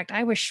act.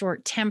 I was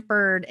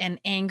short-tempered and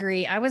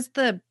angry. I was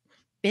the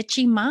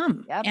bitchy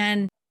mom. yep,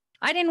 And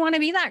I didn't want to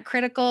be that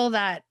critical,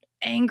 that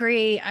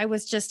angry. I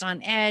was just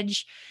on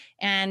edge.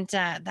 And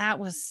that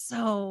was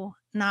so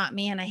not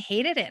me. And I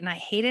hated it. And I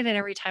hated it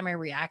every time I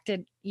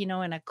reacted, in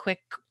a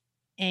quick,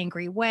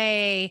 angry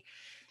way.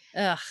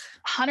 Ugh.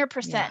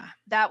 100%. Yeah.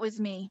 That was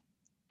me.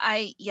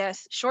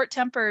 Yes, short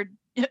tempered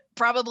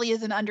probably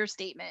is an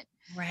understatement.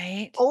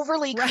 Right.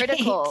 Overly Right.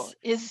 critical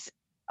is,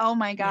 oh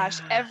my gosh,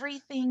 Yeah.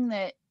 everything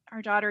that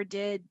our daughter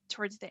did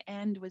towards the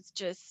end was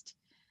just,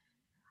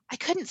 I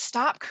couldn't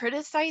stop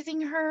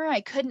criticizing her.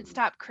 I couldn't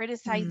stop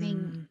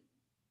criticizing Mm.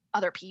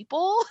 other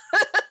people.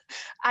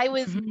 I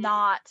was Mhm.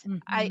 not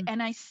Mhm.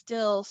 and I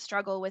still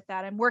struggle with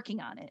that. I'm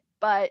working on it,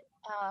 but,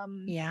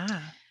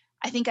 Yeah.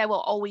 I think I will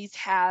always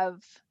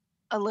have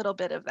a little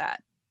bit of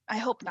that. I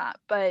hope not,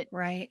 but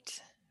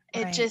Right.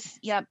 it Right. just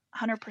yep,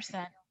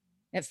 100%.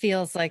 It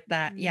feels like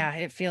that. Mhm. Yeah,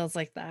 it feels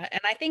like that.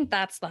 And I think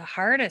that's the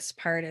hardest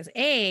part is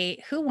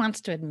A, who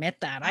wants to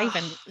admit that? I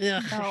even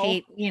No.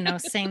 hate,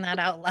 saying that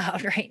out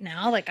loud right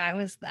now. Like I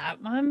was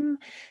that mom.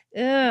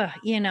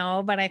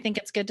 But I think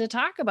it's good to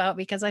talk about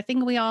because I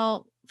think we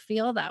all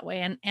feel that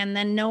way. And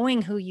then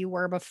knowing who you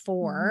were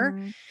before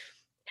Mhm.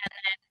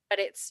 but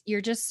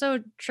you're just so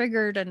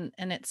triggered and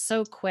it's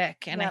so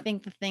quick. And I Yep.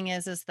 think the thing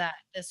is that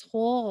this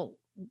whole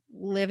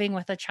living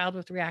with a child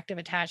with reactive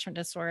attachment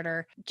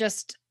disorder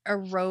just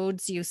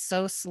erodes you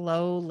so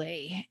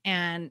slowly,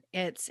 and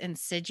it's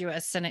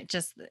insidious, and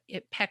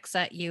it pecks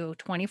at you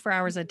 24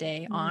 hours a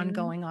day, Mhm.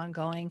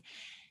 ongoing,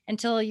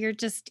 until you're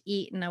just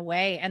eaten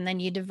away. And then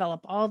you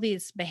develop all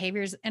these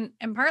behaviors, and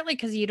partly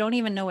because you don't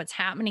even know what's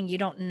happening. You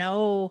don't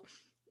know,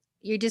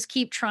 you just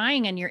keep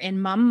trying, and you're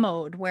in mom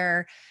mode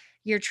where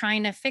you're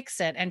trying to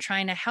fix it and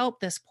trying to help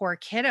this poor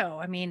kiddo.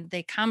 I mean,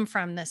 they come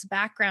from this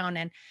background,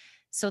 and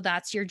so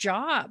that's your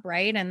job,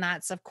 right? And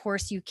that's, of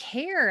course, you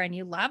care and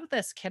you love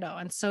this kiddo.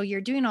 And so you're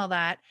doing all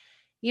that.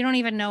 You don't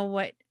even know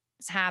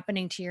what's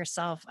happening to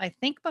yourself, I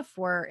think,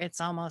 before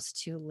it's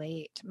almost too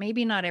late.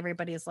 Maybe not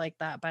everybody is like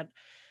that, but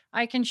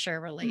I can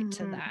sure relate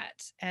to Mhm.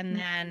 that. And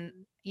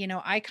then,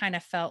 Mhm. I kind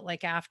of felt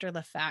like after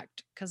the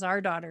fact, because our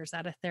daughter's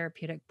at a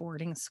therapeutic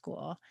boarding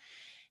school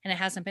and it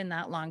hasn't been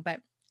that long, but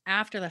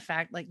after the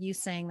fact, like you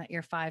saying that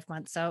you're 5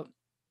 months out,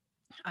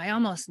 I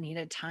almost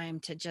needed time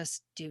to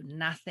just do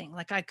nothing.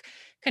 Like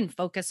couldn't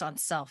focus on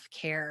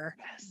self-care.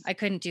 Yes. I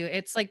couldn't do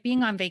it's like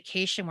being on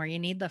vacation where you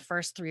need the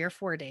first 3 or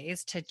 4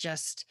 days to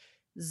just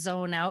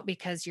zone out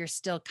because you're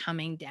still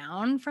coming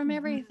down from Mhm.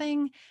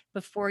 everything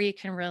before you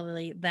can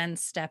really then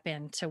step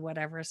into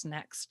whatever's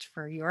next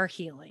for your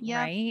healing, Yep.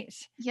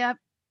 right? Yep.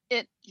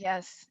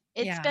 Yes.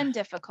 It's Yeah. been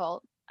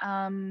difficult.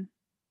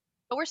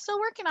 But we're still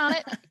working on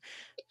it.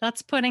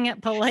 That's putting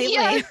it politely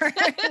Yes. or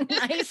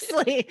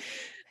nicely.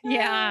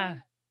 Yeah.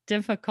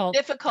 Difficult.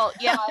 Difficult.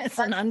 Yeah. It's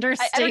an That's I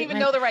don't even understatement.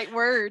 know the right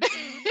word.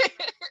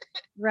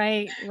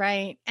 Right,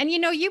 right. And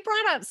you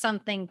brought up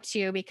something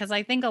too, because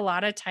I think a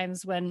lot of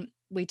times when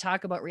we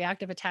talk about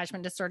reactive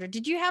attachment disorder,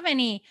 did you have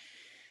any,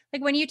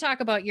 like when you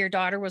talk about your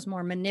daughter was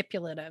more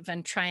manipulative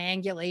and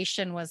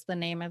triangulation was the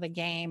name of the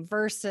game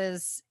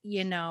versus,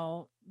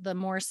 the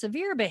more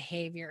severe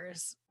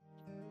behaviors?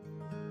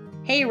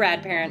 Hey,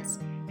 rad parents.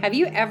 Have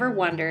you ever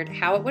wondered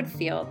how it would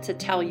feel to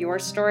tell your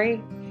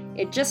story?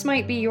 It just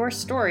might be your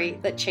story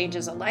that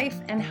changes a life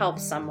and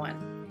helps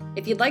someone.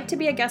 If you'd like to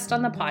be a guest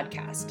on the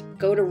podcast,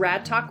 go to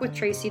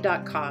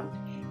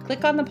radtalkwithtracy.com,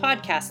 click on the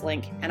podcast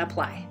link, and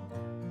apply.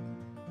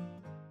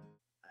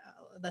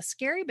 The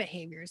scary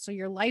behaviors. So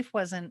your life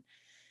wasn't,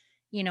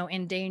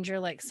 in danger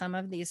like some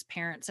of these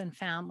parents and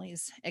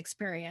families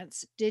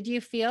experience. Did you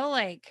feel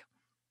like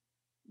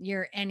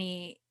you're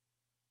any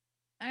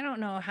I don't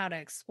know how to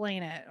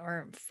explain it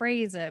or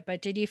phrase it,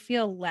 but did you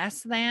feel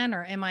less than,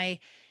 or am I,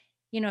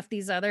 if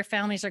these other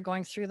families are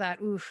going through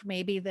that, oof,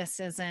 maybe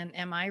this isn't,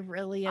 am I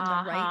really in the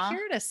right Uh-huh.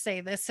 here to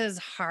say this is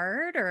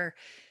hard or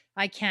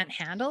I can't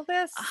handle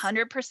this?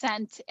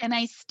 100%. And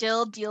I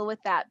still deal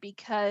with that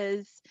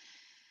because,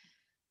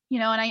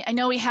 and I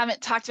know we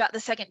haven't talked about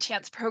the Second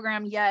Chance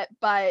program yet,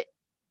 but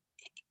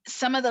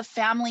some of the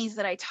families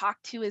that I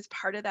talk to as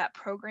part of that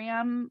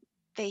program,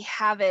 they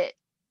have it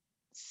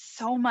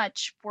so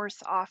much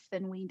worse off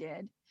than we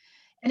did.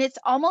 And it's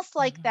almost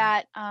like Mhm.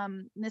 that,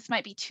 this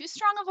might be too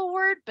strong of a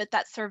word, but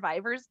that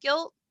survivor's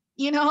guilt,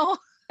 you know?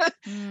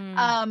 Mm,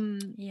 Um,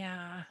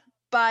 yeah.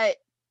 but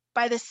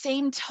by the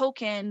same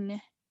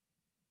token,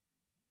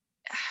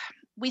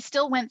 we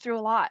still went through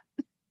a lot,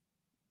 you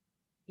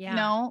Yeah.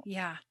 know?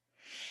 Yeah.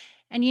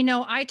 And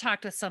I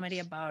talked with somebody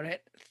about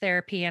it,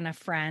 therapy and a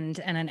friend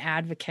and an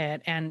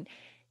advocate. And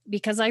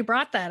because I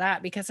brought that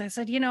up, because I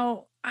said,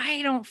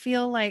 I don't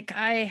feel like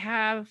I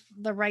have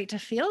the right to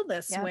feel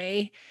this Yep.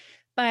 way.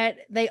 But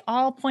they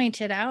all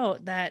pointed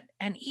out that,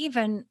 and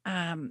even,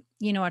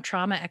 a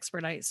trauma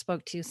expert I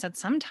spoke to said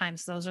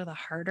sometimes those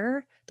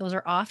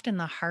are often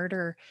the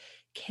harder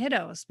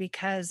kiddos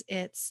because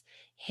it's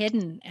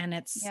hidden and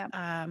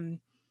Yep.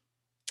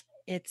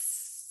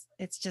 it's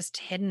just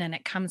hidden and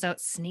it comes out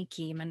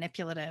sneaky,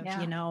 manipulative,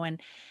 Yeah.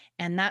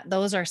 and that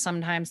those are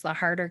sometimes the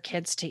harder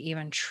kids to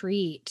even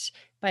treat.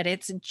 But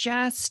it's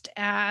just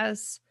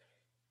as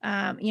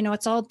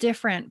it's all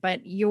different,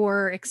 but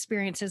your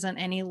experience isn't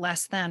any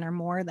less than or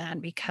more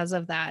than because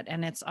of that.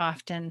 And it's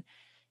often,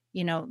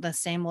 the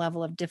same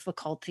level of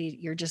difficulty.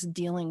 You're just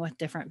dealing with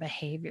different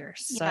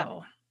behaviors. Yep.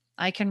 So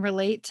I can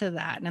relate to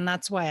that. And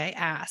that's why I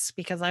ask,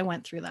 because I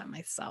went through that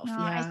myself. No,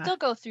 I Yeah. still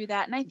go through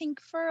that, and I think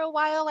for a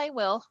while I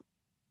will.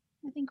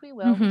 I think we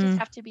will. We just Hmm.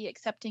 have to be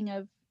accepting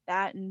of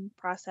that and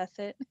process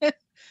it.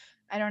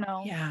 I don't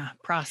know. Yeah.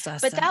 Process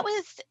But it.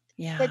 that's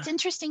Yeah.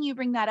 interesting you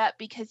bring that up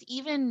because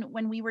even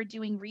when we were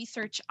doing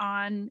research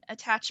on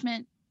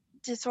attachment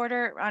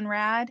disorder on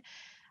RAD,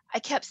 I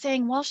kept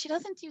saying, "Well, she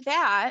doesn't do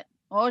that.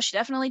 Oh, she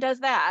definitely does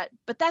that,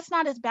 but that's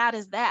not as bad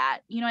as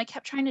that." I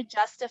kept trying to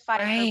justify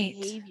her Right.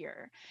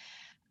 behavior.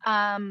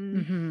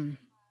 Um, Hmm.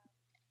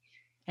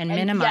 And and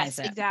minimize yes,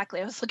 it.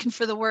 exactly. I was looking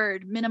for the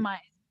word minimize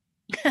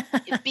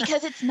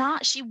because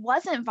she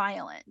wasn't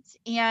violent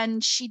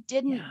and she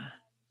didn't Yeah.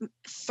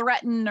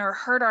 threaten or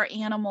hurt our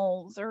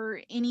animals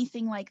or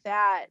anything like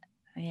that.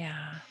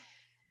 Yeah.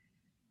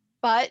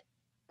 But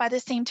by the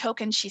same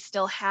token, she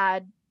still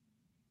had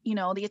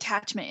the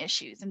attachment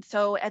issues. And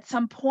so at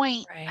some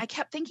point, I Right.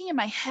 kept thinking in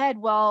my head,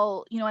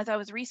 well, as I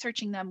was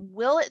researching them,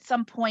 will at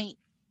some point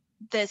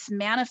this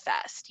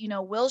manifest?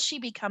 Will she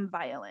become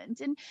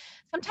violent? And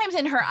sometimes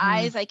in her Mhm.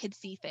 eyes, I could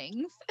see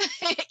things.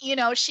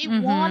 She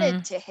wanted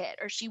Mhm. to hit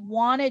or she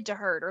wanted to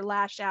hurt or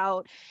lash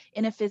out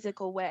in a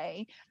physical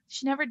way.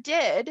 She never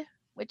did,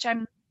 which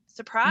I'm Mhm.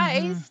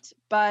 surprised,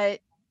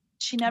 but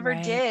she never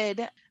Right.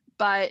 did.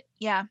 But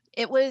yeah,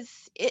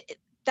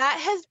 that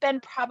has been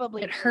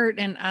probably It hurt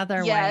in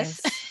other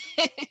yes.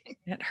 ways.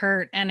 It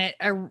hurt and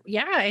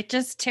yeah, it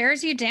just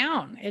tears you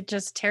down. It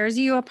just tears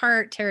you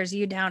apart, tears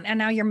you down. And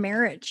now your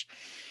marriage.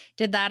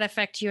 Did that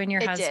affect you and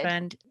your It did.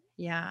 husband?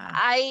 Yeah.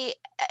 I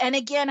and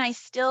again, I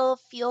still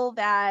feel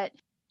that,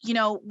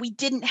 we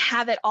didn't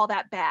have it all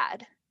that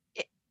bad.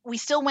 We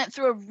still went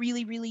through a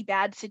really, really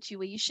bad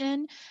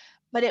situation,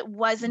 but it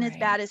wasn't as Right.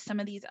 bad as some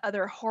of these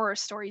other horror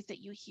stories that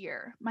you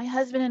hear. My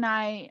husband and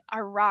I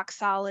are rock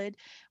solid.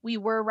 We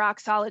were rock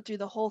solid through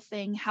the whole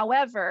thing.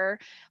 However,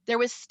 there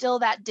was still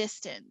that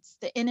distance,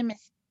 the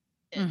intimacy,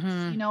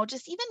 Mhm.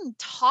 just even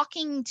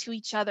talking to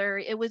each other.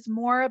 It was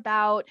more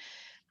about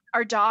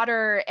our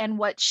daughter and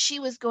what she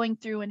was going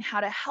through and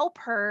how to help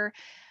her,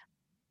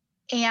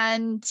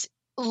 and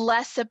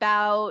less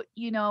about,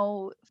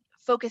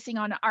 focusing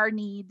on our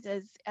needs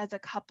as a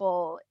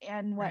couple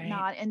and Right.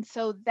 whatnot. And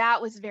so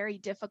that was very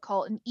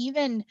difficult. And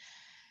even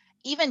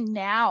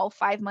now,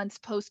 5 months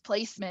post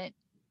placement,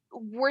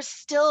 we're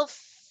still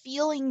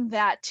feeling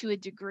that to a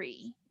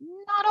degree.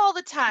 Not all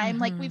the time,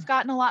 like we've Mhm.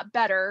 gotten a lot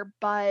better,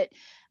 but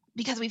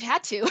because we've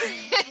had to.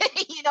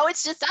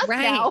 It's just us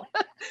Right. now,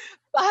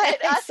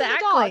 but us and the Exactly.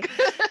 dog.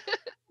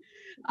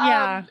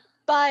 Yeah.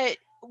 But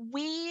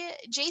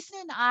Jason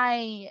and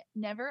I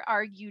never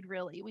argued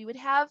really. We would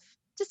have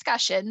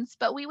discussions,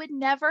 but we would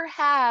never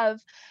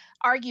have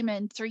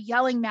arguments or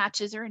yelling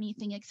matches or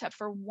anything except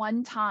for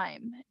one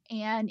time.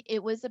 And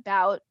it was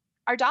about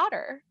our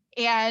daughter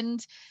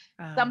and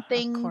Oh, of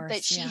something that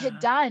course. she had Yeah.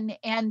 done.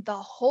 And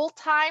the whole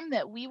time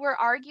that we were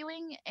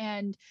arguing,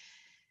 and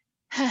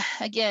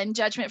again,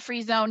 judgment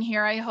free zone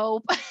here, I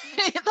hope.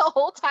 The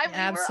whole time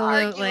we were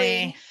arguing,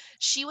 Absolutely.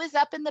 she was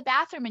up in the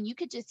bathroom and you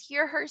could just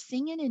hear her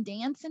singing and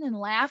dancing and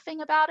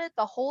laughing about it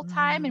the whole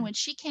time. And Mm. when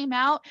she came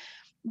out,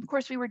 of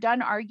course, we were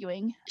done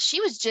arguing. She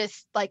was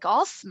just like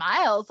all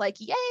smiles, like,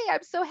 yay,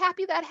 I'm so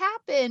happy that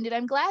happened. And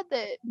I'm glad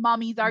that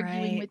mommy's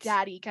arguing with Right.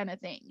 daddy, kind of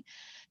thing.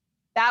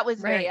 That was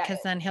very, Right.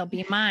 Because then he'll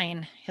be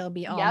mine. He'll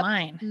be all yep.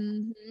 mine.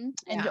 And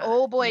Yeah.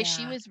 oh boy,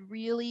 she Yeah. was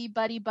really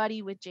buddy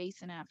buddy with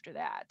Jason after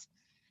that.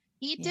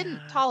 He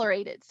didn't Yeah.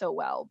 tolerate it so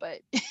well,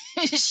 but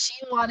she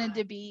wanted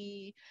to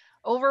be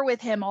over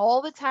with him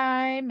all the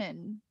time.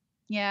 And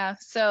yeah,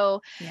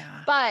 so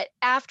Yeah. but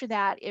after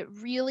that,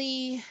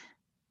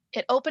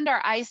 it opened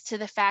our eyes to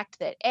the fact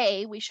that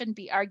we shouldn't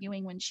be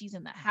arguing when she's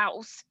in the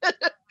house.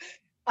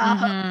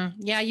 uh,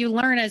 Yeah. You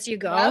learn as you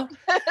yep. go.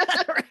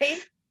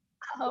 Right.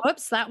 Um,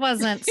 Whoops. That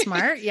wasn't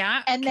smart.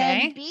 Yeah. and then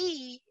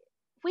Okay.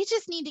 we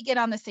just need to get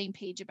on the same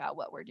page about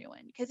what we're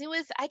doing, because it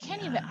was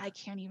Yeah. I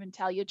can't even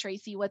tell you,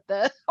 Tracy, what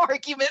the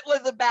argument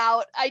was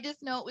about. I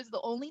just know it was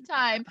the only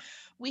time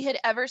we had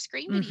ever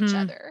screamed at each Mm-hmm.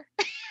 other.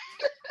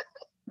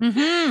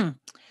 Mm-hmm.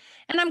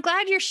 And I'm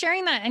glad you're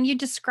sharing that. And you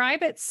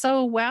describe it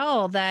so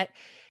well that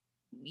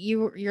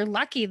you're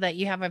lucky that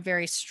you have a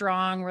very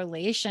strong Yeah.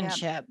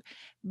 relationship.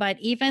 But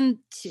even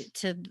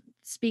to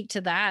speak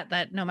to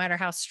that no matter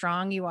how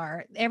strong you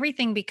are,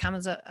 everything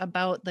becomes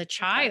about the It does.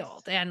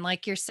 child. And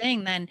like you're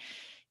saying, then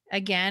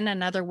again,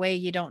 another way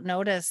you don't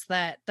notice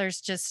that there's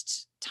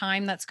just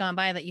time that's gone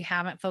by that you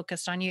haven't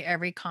focused on you.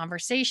 Every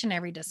conversation,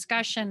 every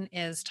discussion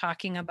is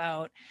talking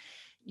about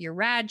your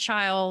rad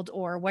child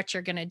or what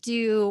you're going to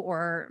do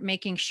or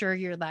making sure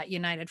you're that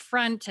united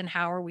front and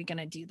how are we going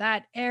to do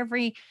that.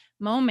 Every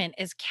moment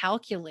is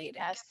calculated,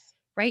 Yes.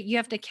 right? You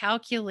have to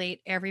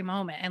calculate every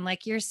moment. And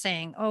like you're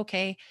saying,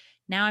 okay,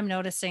 now I'm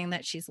noticing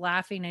that she's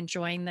laughing,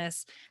 enjoying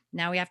this.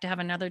 Now we have to have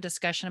another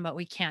discussion about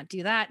we can't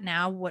do that.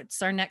 Now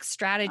what's our next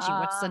strategy?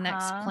 What's the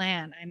next Uh-huh.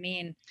 plan? I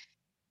mean,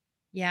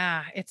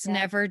 yeah, it's Yep.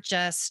 never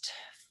just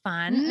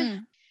fun.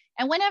 Mm-mm.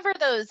 And whenever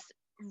those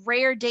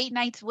rare date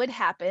nights would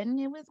happen,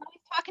 it was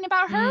always talking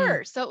about Mm,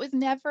 her. So it was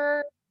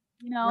never,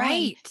 and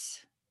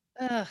right.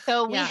 Ugh,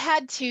 so we yeah.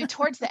 had to,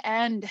 towards the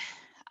end,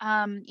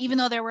 even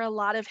though there were a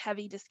lot of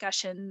heavy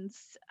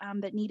discussions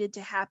that needed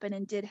to happen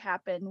and did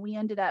happen, we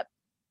ended up,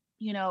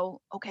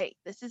 okay,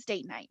 this is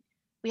date night.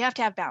 We have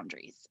to have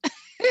boundaries.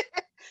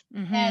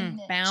 And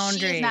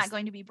she is not Boundaries.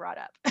 going to be brought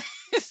up.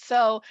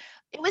 So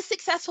it was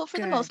successful for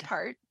the most Good.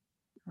 part.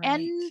 Right.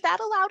 And that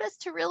allowed us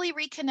to really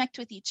reconnect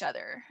with each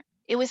other.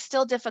 It was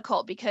still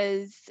difficult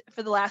because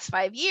for the last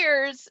 5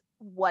 years,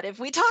 what have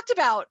we talked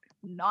about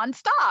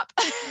nonstop?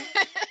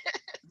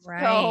 So,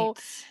 Right.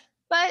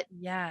 but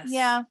Yes.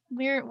 yeah,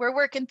 we're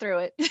working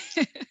through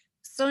it.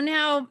 So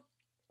now,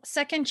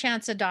 second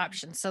chance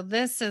adoption. So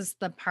this is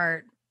the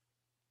part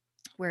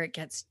where it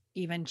gets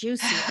even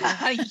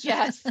juicier.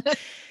 Yes.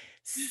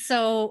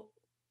 So,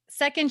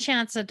 second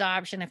chance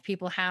adoption, if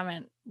people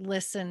haven't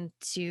listened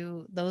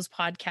to those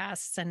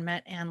podcasts and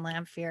met Anne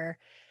Lamphere,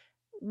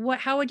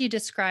 how would you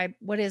describe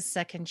what is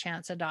Second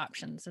Chance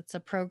Adoptions? It's a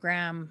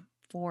program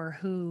for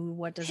who?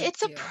 What does it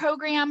It's a do?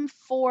 program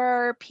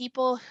for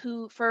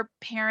for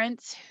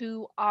parents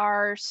who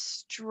are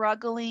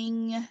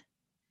struggling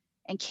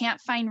and can't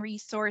find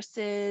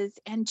resources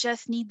and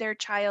just need their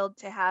child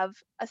to have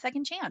a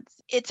second chance.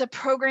 It's a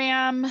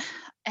program,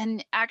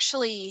 and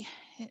actually,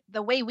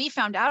 the way we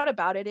found out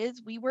about it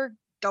is we were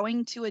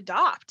going to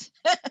adopt.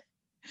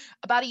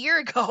 About a year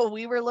ago,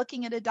 we were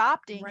looking at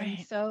adopting, and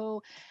Right.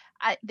 so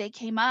they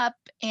came up,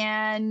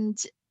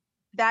 and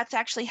that's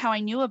actually how I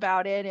knew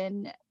about it.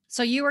 And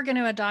So you were going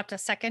to adopt a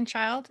second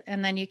child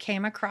and then you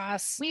came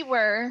across we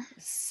were,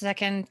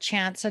 Second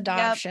Chance yep,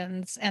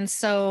 Adoptions. And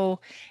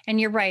so,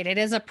 and you're right, it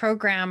is a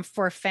program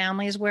for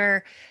families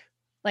where,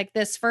 like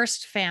this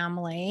first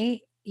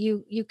family,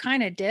 you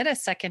kind of did a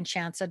second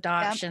chance yep,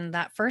 adoption,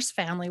 that first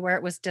family where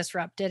it was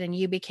disrupted and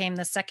you became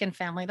the second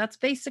family. That's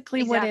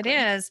basically what it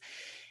exactly. is,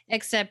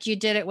 except you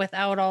did it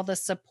without all the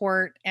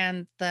support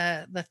and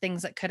the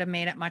things that could have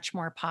made it much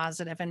more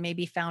positive and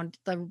maybe found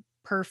the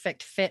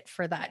perfect fit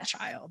for that Yes,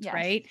 child, yes,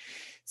 right?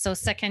 So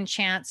second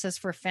chances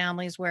for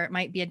families where it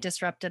might be a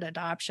disrupted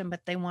adoption,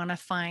 but they want to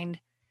find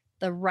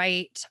the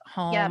right yep.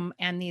 home,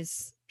 and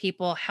these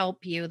people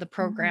help you, the Mhm.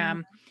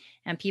 program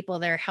and people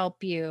there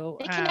help you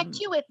They connect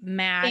you with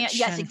match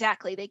yes, and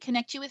exactly. They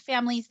connect you with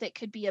families that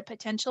could be a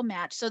potential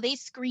match. So they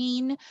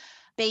screen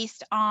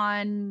based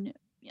on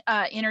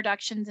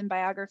introductions and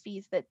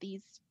biographies that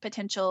these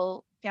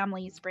potential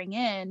families bring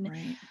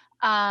in,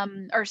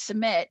 right. or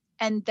submit,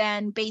 and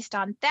then based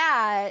on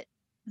that,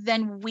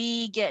 then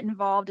we get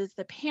involved as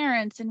the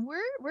parents, and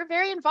we're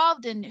very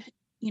involved in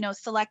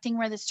selecting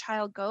where this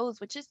child goes,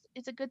 which is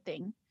a good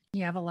thing.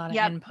 You have a lot of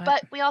Yep, input.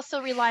 but we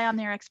also rely on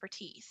their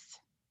expertise.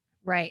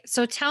 Right.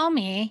 So tell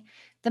me,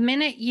 the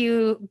minute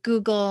you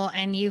Google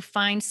and you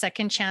find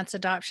second chance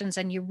adoptions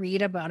and you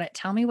read about it,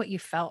 tell me what you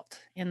felt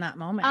in that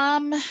moment.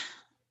 Um,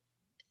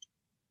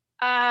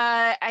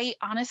 I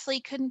honestly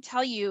couldn't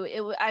tell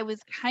you. I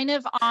was kind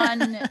of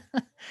on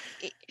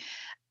it,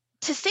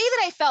 to say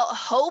that I felt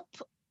hope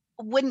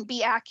wouldn't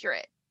be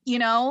accurate, you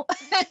know?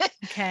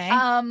 Okay.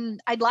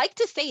 I'd like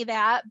to say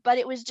that, but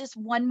it was just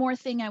one more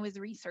thing I was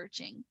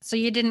researching. So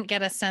you didn't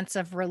get a sense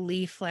of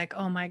relief, like,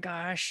 oh my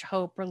gosh,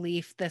 hope,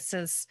 relief. This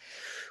is,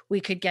 we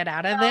could get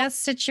out of No,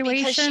 this because she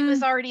was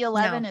situation. already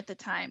 11 No. at the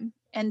time.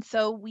 And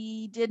so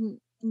we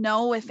didn't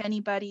know if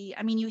anybody,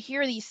 I mean, you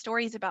hear these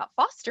stories about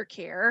foster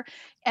care,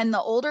 and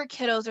the older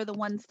kiddos are the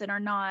ones that are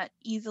not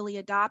easily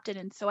adopted.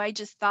 And so I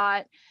just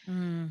thought,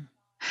 Mm,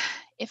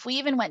 if we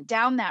even went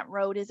down that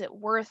road, is it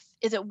worth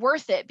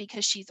it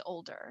because she's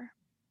older?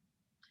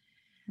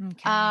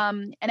 okay.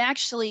 And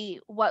actually,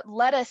 what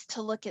led us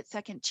to look at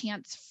second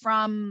chance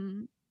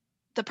from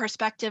the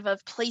perspective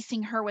of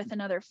placing her with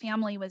another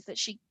family was that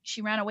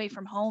she ran away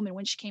from home, and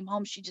when she came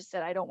home she just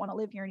said, I don't want to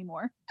live here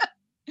anymore.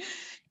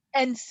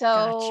 And so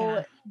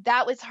Gotcha.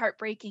 that was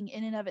heartbreaking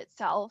in and of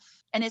itself,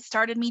 and it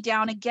started me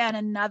down again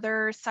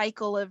another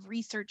cycle of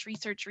research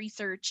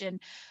and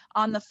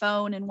on the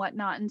phone and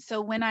whatnot. And so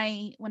when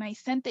I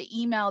sent the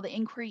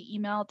inquiry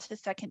email to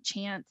second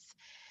chance,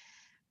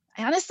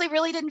 I honestly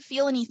really didn't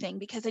feel anything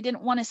because I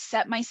didn't want to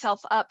set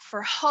myself up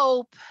for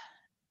hope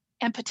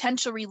and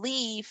potential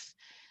relief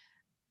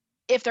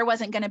if there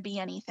wasn't going to be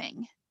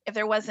anything, if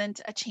there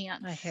wasn't a I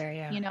chance, hear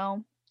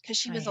you. because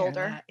she I was hear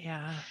older. that.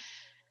 Yeah.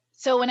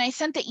 So when I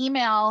sent the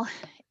email,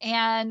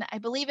 and I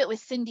believe it was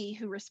Cindy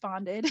who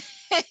responded,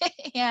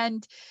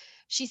 and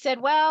she said,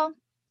 well,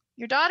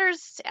 your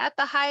daughter's at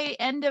the high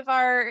end of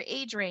our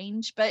age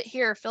range, but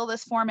here, fill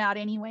this form out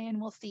anyway, and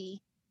we'll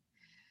see.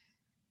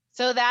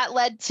 So that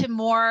led to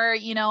more,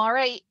 all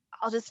right,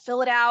 I'll just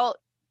fill it out.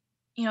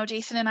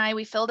 Jason and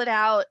we filled it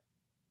out.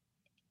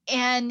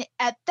 And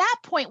at that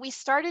point, we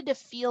started to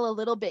feel a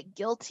little bit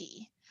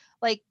guilty.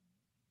 Like,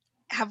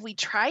 have we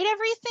tried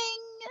everything?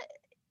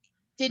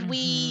 Did Hmm.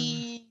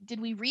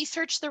 we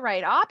research the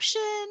right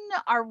option?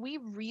 Are we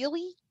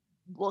really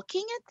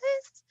looking at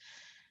this?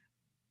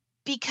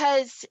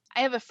 Because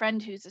I have a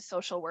friend who's a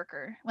social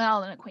worker,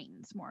 well, an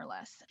acquaintance more or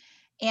less.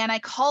 And I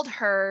called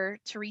her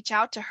to reach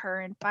out to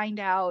her and find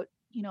out,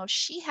 if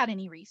she had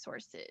any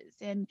resources.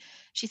 And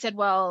she said,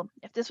 well,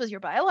 if this was your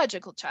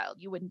biological child,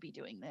 you wouldn't be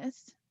doing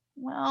this.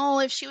 Well,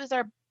 if she was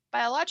our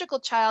biological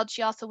child,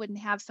 she also wouldn't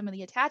have some of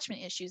the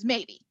attachment issues.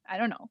 Maybe. I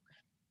don't know.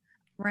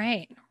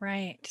 Right.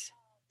 Right.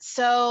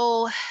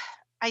 So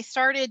I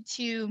started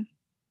to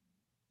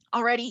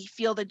already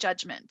feel the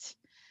judgment,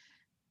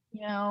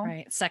 you know?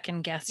 Right.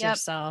 Second guess Yep.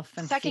 yourself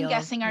and Second feel,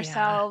 guessing yeah,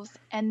 ourselves.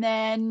 And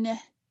then,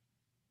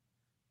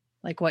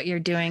 like what you're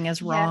doing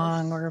is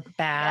wrong yes, or yes.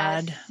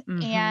 bad.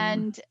 Hmm.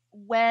 And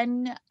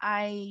when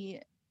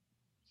I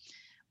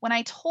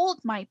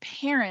told my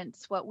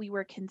parents what we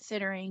were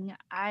considering,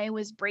 I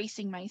was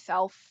bracing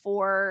myself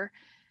for,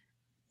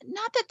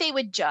 not that they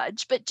would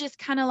judge, but just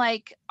kind of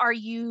like, are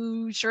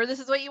you sure this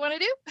is what you want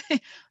to do?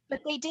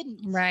 But they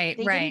didn't. Right.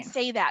 They didn't Right.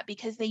 say that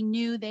because they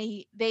knew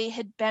they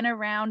had been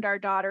around our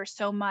daughter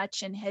so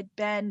much and had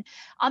been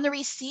on the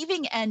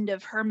receiving end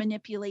of her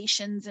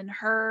manipulations and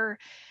her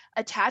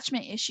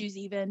attachment issues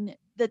even,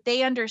 that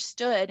they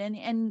understood,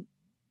 and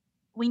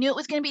we knew it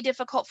was going to be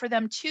difficult for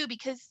them too,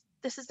 because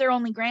this is their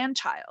only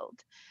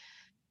grandchild.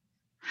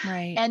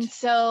 And Right.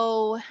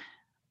 so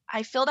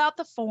I filled out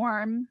the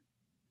form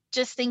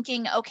just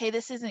thinking, okay,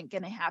 this isn't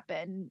going to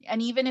happen.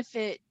 And even if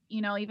it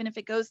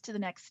goes to the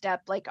next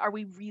step, like, are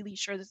we really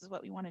sure this is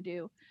what we want to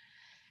do?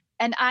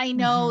 And I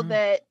know Hmm.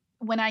 that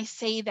when I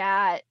say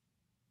that,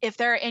 if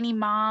there are any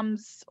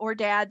moms or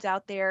dads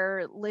out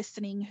there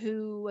listening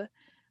who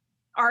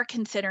are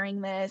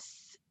considering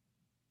this,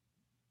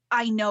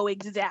 I know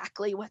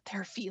exactly what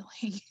they're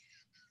feeling.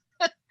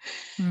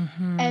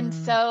 And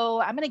Hmm.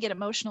 so I'm going to get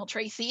emotional,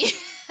 Tracy.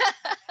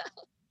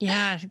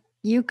 Yeah,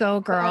 you go,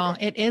 But girl.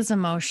 It is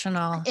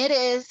emotional. it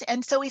is.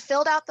 And so we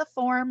filled out the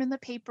form and the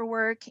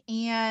paperwork,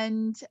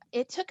 and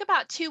it took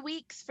about 2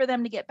 weeks for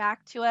them to get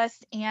back to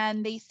us.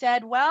 And they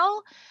said,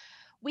 well,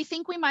 we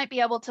think we might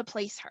be able to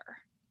place her.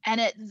 And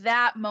at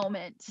that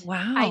moment, I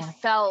Wow.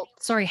 felt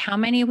Sorry, how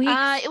many weeks?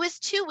 it was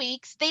 2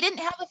 weeks. They didn't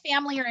have a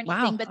family or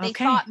anything, Wow. but they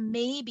Okay. thought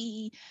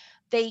maybe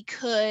they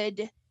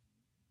could,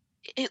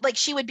 like,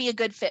 she would be a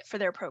good fit for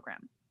their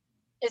program,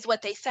 is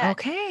what they said.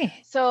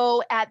 Okay.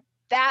 So at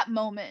that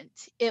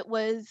moment, it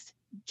was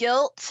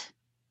guilt,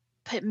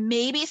 but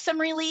maybe some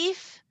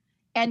relief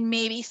and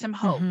maybe some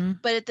hope. Hmm.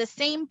 But at the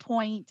same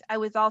point, I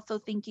was also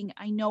thinking,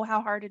 I know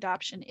how hard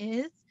adoption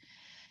is.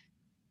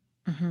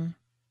 Hmm.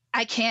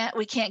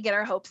 We can't get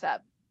our hopes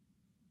up.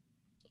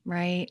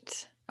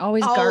 Right.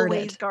 Always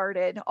Always guarded.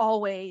 guarded,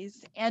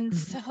 always. And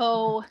Mhm.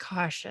 so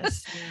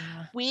Cautious.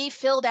 Yeah. we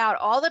filled out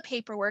all the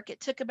paperwork. It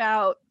took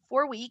about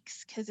 4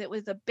 weeks because it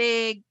was a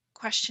big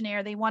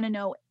questionnaire. They want to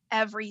know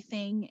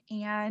everything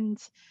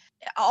and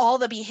all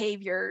the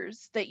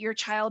behaviors that your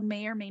child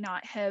may or may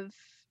not have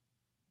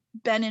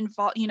been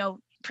involved,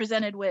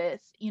 presented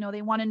with.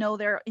 They want to know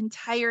their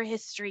entire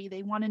history.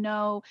 They want to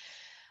know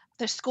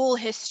the school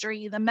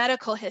history, the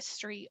medical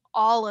history,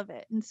 all of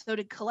it. And so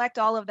to collect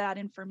all of that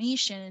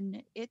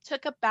information, it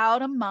took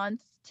about a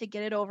month to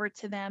get it over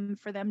to them,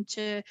 for them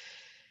to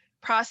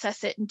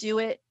process it and do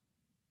it,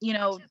 you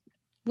know.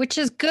 Which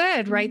is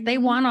good, right? They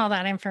Mhm. want all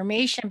that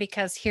information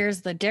because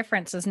here's the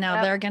difference is now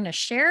Yep. they're going to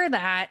share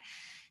that.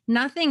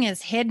 Nothing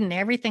is hidden.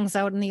 Everything's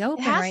out in the It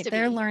open, has right? to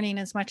They're be. learning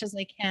as much as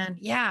they can.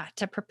 Yeah,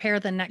 to prepare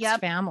the next Yep.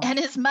 And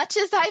family. as much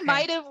as I Okay.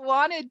 might have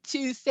wanted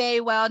to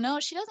say, well, no,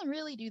 she doesn't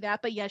really do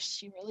that, but yes,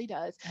 she really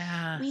does.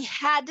 Yeah. We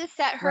had to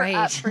set her up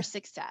Right. for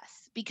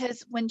success,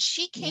 because when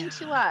she came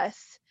to Yeah.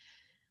 us,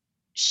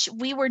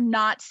 we were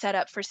not set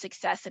up for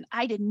success. And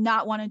I did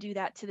not want to do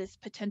that to this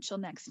potential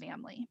next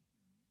family.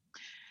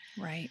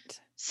 Right.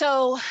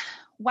 So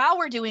while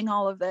we're doing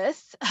all of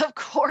this, of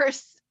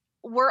course,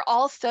 we're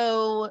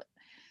also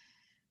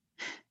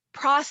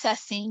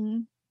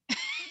processing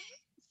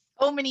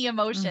so many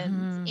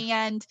emotions. Hmm.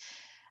 And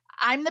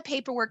I'm the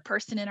paperwork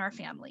person in our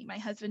family. My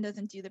husband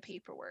doesn't do the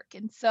paperwork.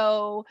 And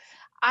so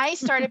I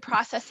started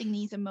processing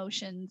these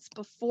emotions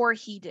before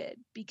he did,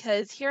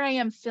 because here I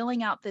am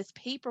filling out this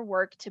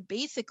paperwork to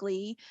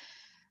basically,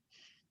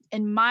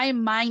 in my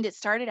mind, it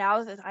started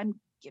out as I'm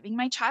giving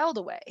my child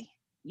away.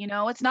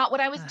 It's not what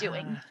I was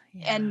doing.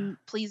 Yeah. And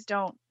please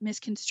don't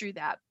misconstrue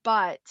that.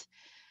 But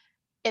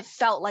it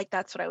felt like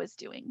that's what I was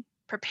doing,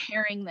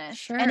 preparing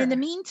this. And in the Sure.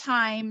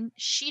 meantime,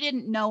 she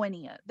didn't know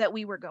that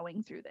we were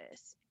going through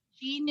this.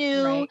 She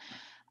knew Right.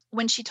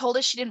 when she told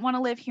us she didn't want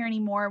to live here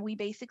anymore. We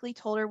basically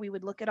told her we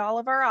would look at all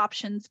of our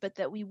options, but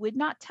that we would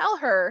not tell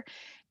her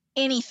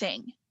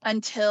anything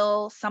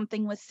until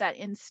something was set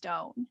in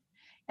stone.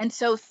 And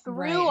so through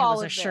Right. It all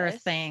was a of sure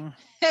this, thing.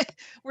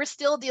 we're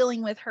still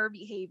dealing with her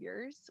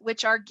behaviors,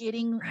 which are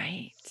getting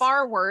Right.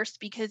 far worse,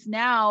 because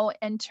now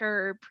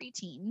enter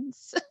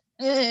preteens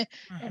and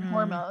Hmm.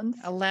 hormones.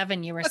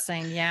 11, you were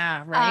saying.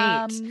 Yeah.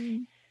 Right.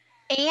 Um,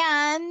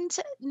 and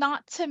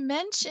not to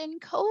mention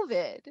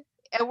COVID.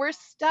 And we're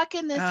stuck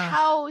in this Oh,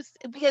 house,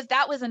 because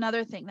that was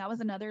another thing. That was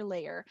another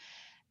layer.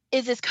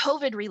 Is this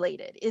COVID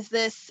related? Is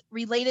this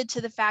related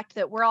to the fact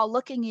that we're all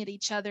looking at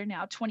each other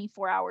now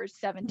 24 hours,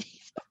 7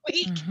 days a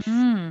week?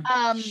 hmm.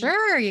 Um,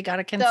 Sure. You got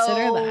to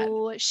consider that.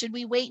 so should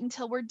we wait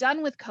until we're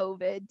done with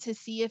COVID to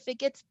see if it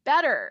gets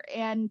better?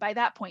 And by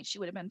that point, she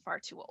would have been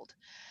far too old.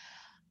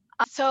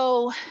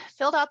 So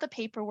filled out the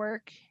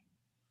paperwork,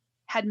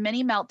 had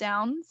many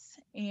meltdowns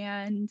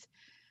and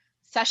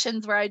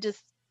sessions where I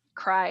just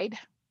cried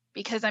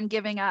because I'm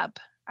giving up.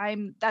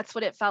 That's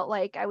what it felt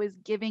like. I was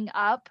giving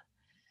up.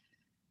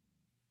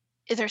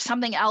 Is there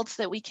something else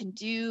that we can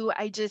do?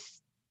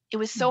 It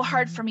was so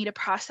hard for Hmm. me to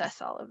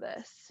process all of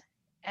this.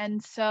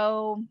 And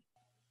so,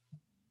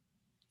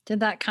 Did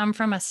that come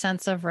from a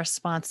sense of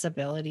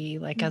responsibility,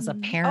 like as a oh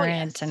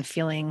parent yes, and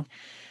feeling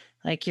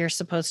like you're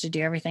supposed to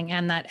do everything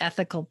and that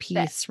ethical that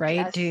piece,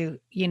 right? yes,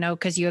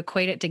 Because you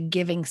equate it to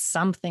giving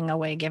something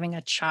away, giving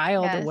a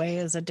child yes, away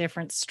is a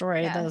different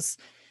story. yes.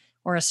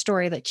 Or a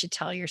story that you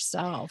tell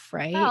yourself,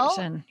 right? Well,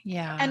 And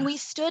and yeah. we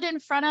stood in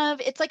front of,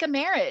 it's like a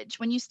marriage.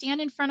 When you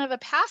stand in front of a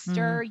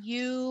pastor,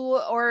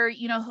 Mm, or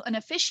an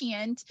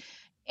officiant,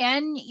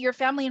 and your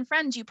family and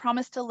friends, you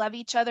promise to love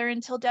each other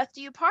until death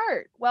do you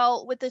part.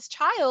 Well, with this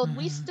child,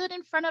 we Mhm. stood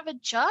in front of a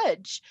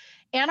judge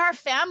and our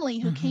family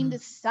who came to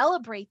Mhm.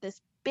 celebrate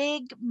this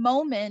big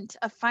moment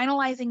of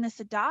finalizing this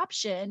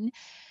adoption.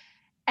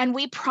 And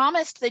we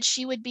promised that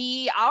she would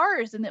be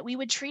ours and that we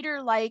would treat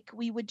her like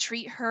we would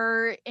treat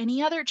her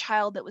any other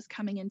child that was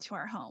coming into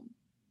our home.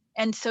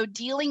 And so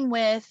dealing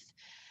with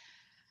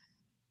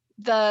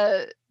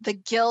the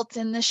guilt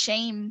and the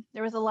shame,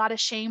 there was a lot of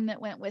shame that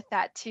went with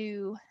that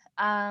too.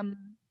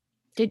 Um,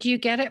 Did you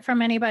get it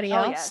from anybody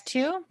oh else yes.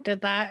 too?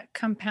 Did that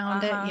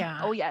compound it? Uh-huh.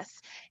 Yeah. Oh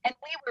yes. And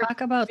we were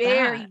Talk about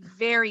very, that.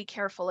 very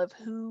careful of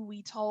who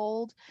we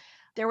told.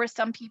 There were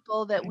some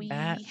people that I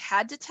bet. we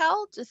had to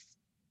tell just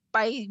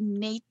by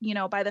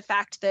by the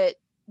fact that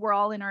we're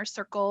all in our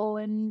circle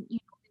and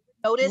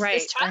notice this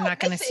Right. They're child not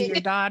going to see missing.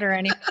 your daughter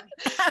anymore.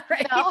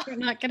 Right. No. They're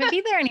not going to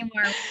be there anymore.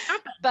 What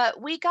happened?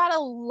 But we got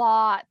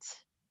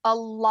a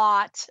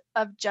lot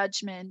of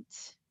judgment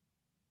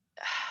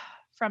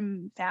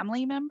from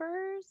family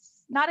members,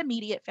 not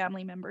immediate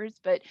family members,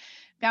 but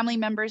family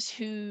members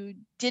who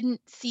didn't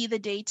see the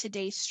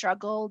day-to-day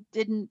struggle,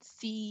 didn't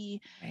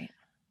see Right.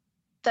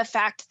 the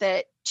fact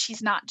that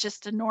she's not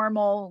just a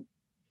normal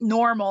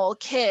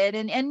kid.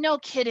 And no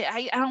kid,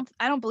 I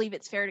don't believe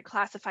it's fair to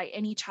classify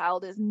any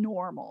child as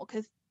normal,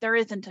 because there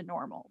isn't a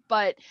normal.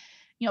 But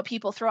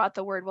people throw out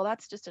the word, well,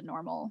 that's just a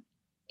normal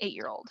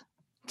 8-year-old.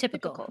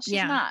 Typical. Typical. She's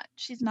Yeah. not.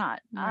 She's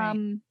not.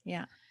 Right.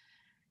 Yeah.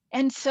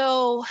 And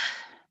so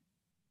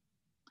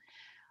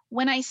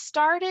when I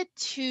started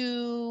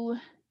to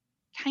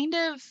kind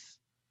of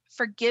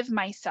forgive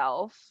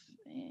myself,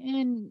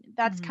 and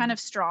that's kind Mhm. of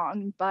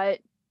strong, but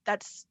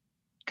that's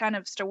kind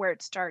of where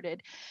it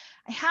started.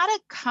 I had a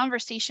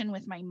conversation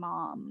with my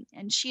mom,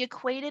 and she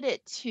equated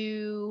it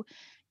to,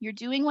 you're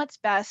doing what's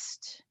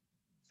best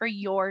for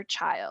your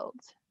child.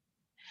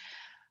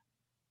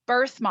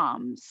 Birth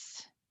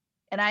moms,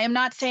 and I am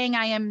not saying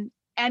I am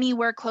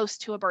anywhere close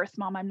to a birth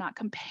mom. I'm not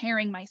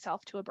comparing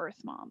myself to a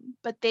birth mom,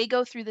 but they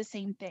go through the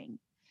same thing.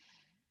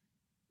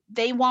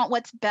 They want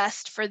what's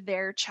best for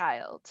their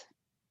child.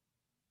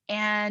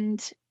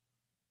 And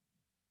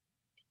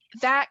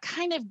that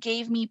kind of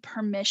gave me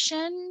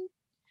permission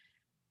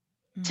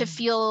to Mm.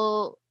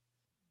 feel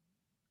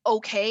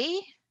okay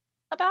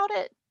about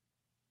it,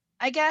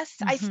 I guess.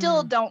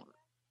 Mhm.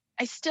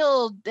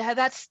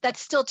 That's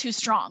still too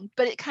strong,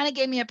 but it kind of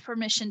gave me a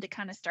permission to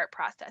kind of start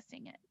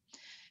processing it.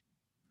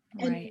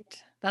 And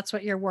Right. That's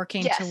what you're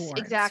working yes, towards for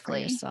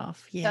exactly.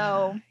 yourself. Yeah.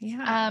 So,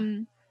 Yeah.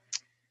 um,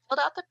 filled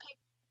out the paper.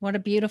 What a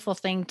beautiful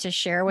thing to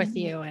share with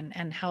Mhm. you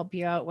and help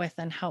you out with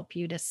and help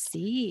you to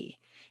see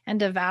and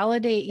to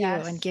validate you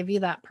and Yes. give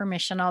you that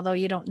permission, although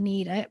you don't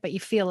need it, but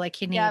you feel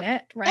like you need Yep.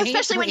 it, right?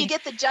 Especially when you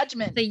get the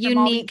judgment The from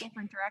all these unique,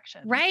 different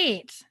directions.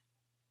 right.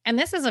 And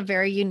this is a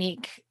very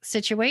unique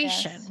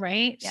situation, Yes.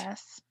 right?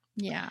 Yes.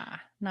 Yeah.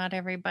 Not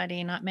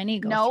everybody, not many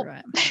go Nope.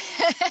 through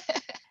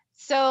it.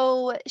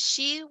 So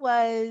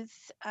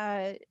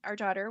our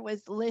daughter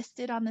was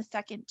listed on the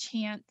Second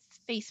Chance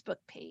Facebook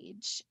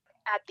page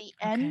at the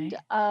end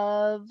Okay.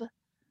 of,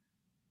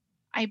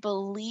 I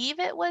believe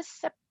it was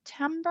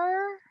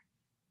September.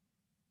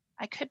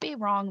 I could be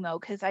wrong though,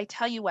 because I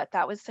tell you what,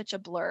 that was such a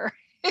blur.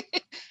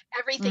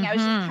 Everything. I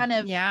was just Mhm. kind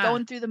of Yeah.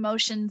 going through the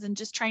motions and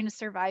just trying to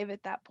survive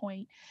at that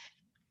point.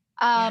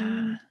 Yeah.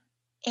 Um,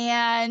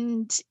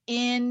 and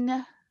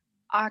in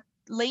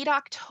late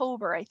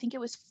October, I think it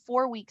was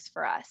 4 weeks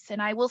for us.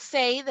 And I will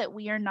say that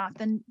we are not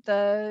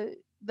the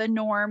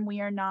norm.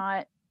 We are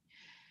not.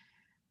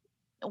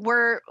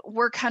 We're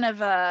kind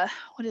of a,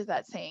 what is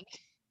that saying?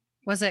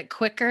 Was it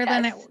quicker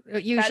than Yes, it that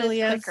is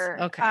usually is? quicker.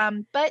 Okay.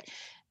 But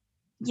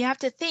you have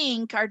to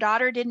think our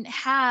daughter didn't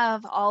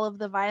have all of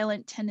the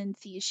violent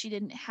tendencies. She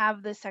didn't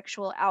have the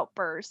sexual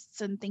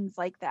outbursts and things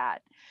like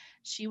that.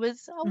 She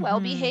was a Mhm.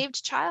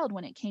 well-behaved child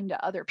when it came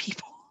to other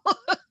people.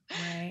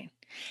 Right.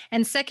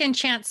 And Second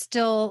Chance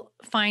still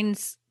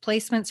finds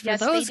placements for Yes,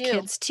 they those do.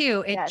 kids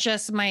too. It Yes.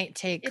 just might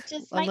take It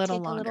just a might little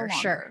take a little longer.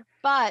 Sure. longer,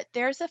 but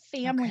there's a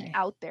family Okay.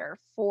 out there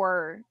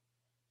for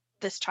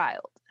this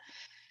child.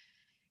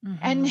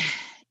 And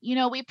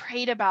Mhm. we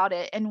prayed about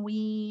it, and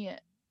we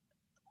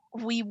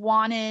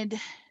wanted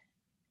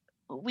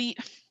we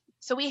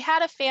so we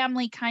had a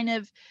family kind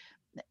of,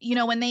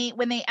 when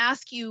they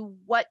ask you,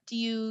 what do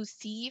you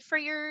see for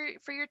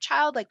your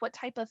child, like what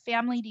type of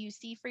family do you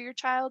see for your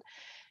child,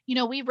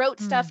 we wrote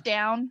Mm. stuff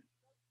down,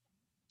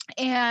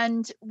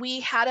 and we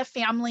had a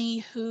family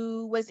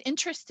who was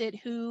interested,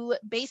 who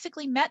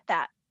basically met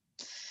that.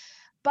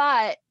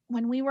 But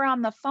when we were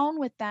on the phone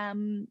with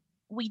them,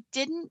 we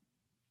didn't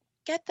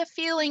get the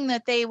feeling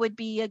that they would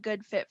be a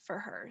good fit for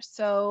her.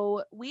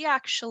 So we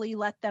actually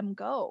let them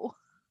go.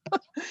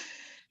 Yes.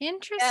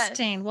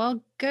 Interesting.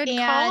 Well, good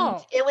And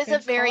call. it was a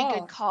Good very good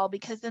call. call,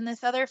 because then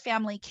this other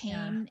family Yeah.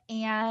 came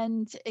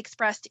and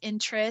expressed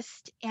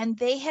interest, and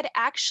they had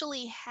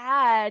actually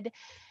had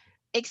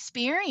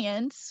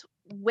experience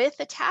with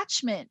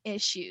attachment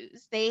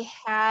issues. They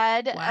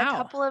had a Wow.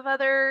 couple of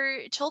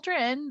other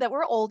children that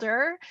were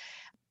older,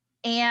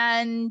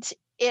 and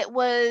it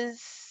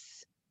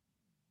was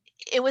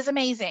it was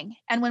amazing.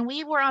 And when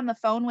we were on the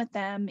phone with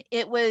them,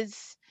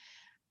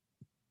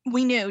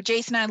 we knew,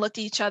 Jason and I looked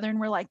at each other and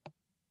we're like,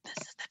 this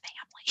is the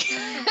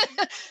family.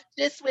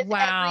 Just with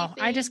Wow.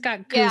 I just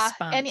everything. got Yeah.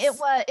 And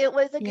goosebumps. it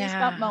was a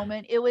goosebump Yeah.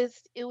 moment. It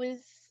was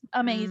Mm.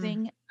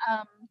 amazing.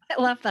 Um,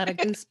 I love that, a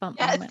goosebump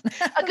yes, moment.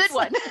 a good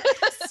one.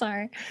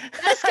 Sorry.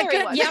 Not a scary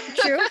Good. one. Yep.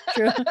 True.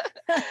 True.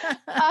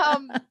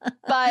 um,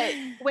 but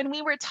when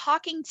we were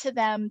talking to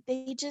them,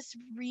 they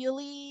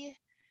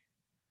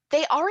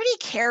already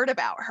cared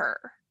about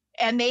her.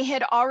 And they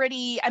had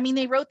already, I mean,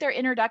 they wrote their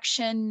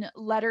introduction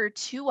letter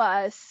to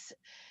us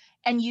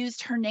and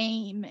used her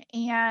name.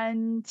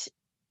 And,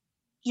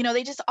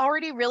 they just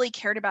already really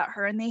cared about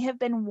her. And they have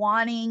been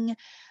wanting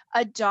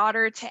a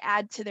daughter to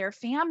add to their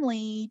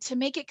family to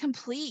make it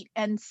complete.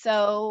 And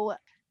so,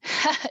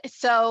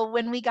 so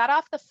when we got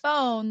off the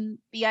phone,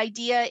 the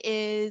idea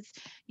is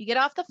you get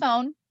off the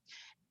phone,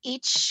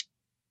 each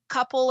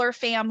couple or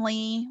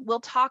family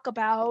will talk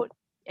about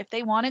if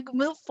they want to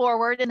move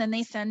forward, and then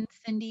they send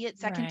Cindy at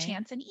Second Right.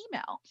 Chance an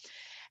email.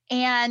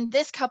 And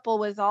this couple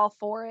was all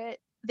for it.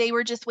 They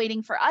were just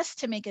waiting for us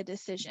to make a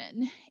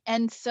decision.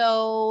 And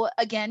so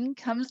again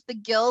comes the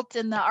guilt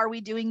and the are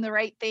we doing the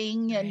right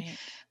thing? And Right.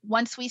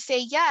 once we say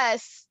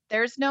yes,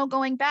 there's no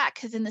going back,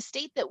 because in the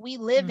state that we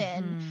live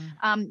in,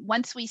 Mhm.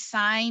 once we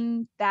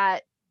sign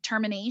that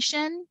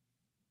termination,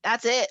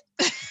 that's it.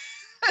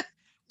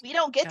 We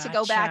don't get to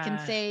go back and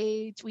Gotcha.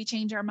 say we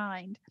change our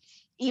mind,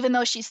 even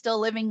though she's still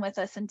living with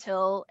us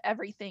until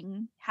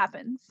everything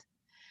happens.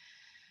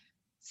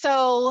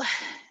 So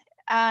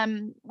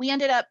we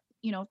ended up,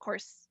 of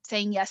course,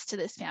 saying yes to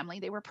this family.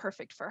 They were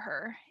perfect for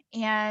her.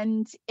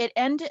 And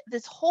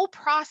this whole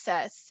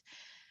process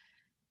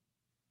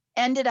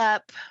ended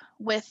up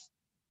with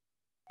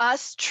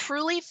us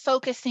truly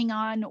focusing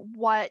on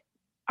what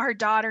our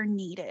daughter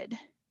needed.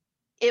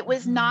 It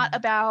was not Mhm.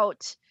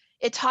 about,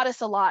 it taught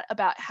us a lot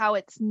about how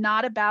it's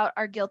not about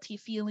our guilty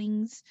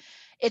feelings.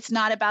 It's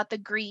not about the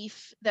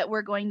grief that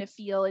we're going to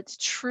feel. It's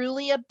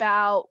truly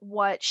about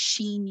what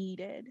she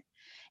needed.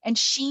 And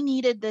she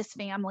needed this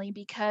family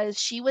because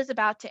she is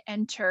about to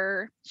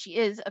enter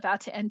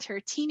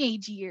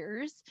teenage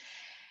years.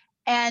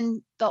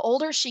 And the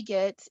older she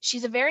gets,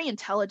 she's a very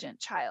intelligent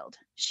child.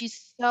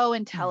 She's so Mhm.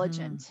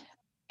 intelligent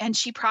and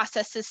she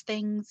processes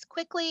things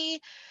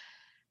quickly,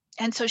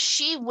 and so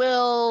she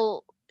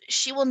will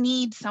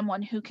need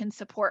someone who can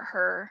support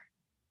her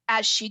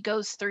as she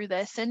goes through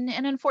this. And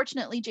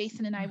unfortunately,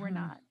 Jason and I were Mhm.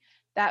 not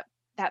that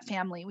that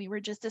family. We were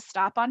just a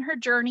stop on her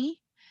journey.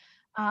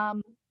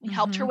 We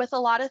helped her Mhm. with a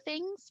lot of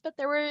things, but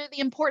there were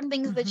the important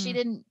things that she Mhm.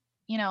 didn't,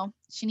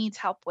 she needs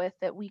help with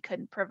that we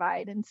couldn't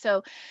provide. And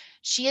so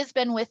she has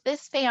been with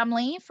this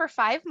family for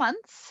 5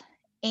 months,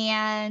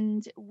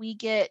 and we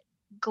get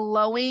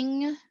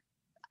glowing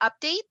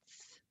updates.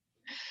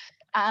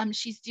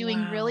 She's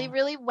doing really, Wow.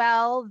 really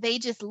well. They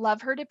just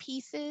love her to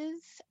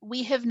pieces.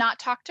 We have not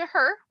talked to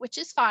her, which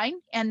is fine,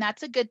 and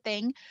that's a good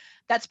thing.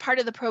 That's part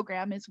of the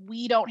program, is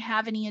we don't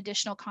have any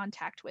additional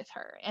contact with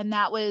her. And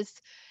that was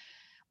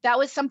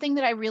something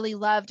that I really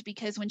loved,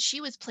 because when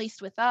she was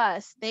placed with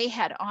us, they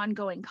had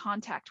ongoing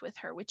contact with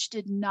her, which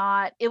did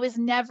not it was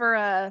never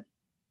a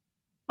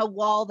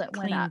wall that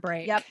went Clean up. Yep,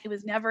 break. it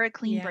was never a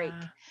clean break.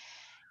 Yeah.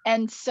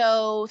 And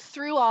so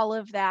through all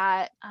of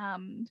that,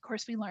 of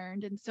course, we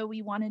learned, and so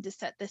we wanted to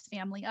set this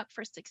family up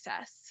for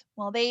success.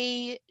 Well,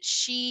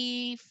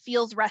 she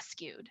feels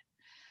rescued.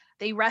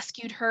 They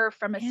rescued her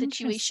from a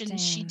situation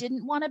she Interesting.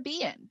 didn't want to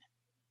be in.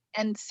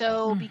 And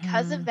so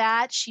because of Mhm.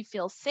 that, she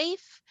feels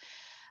safe,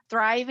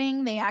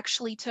 thriving. They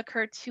actually took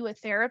her to a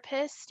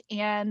therapist,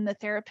 and the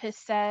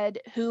therapist said,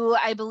 who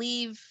I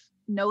believe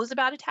knows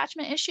about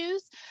attachment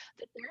issues,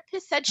 the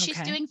therapist said she's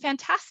Okay. doing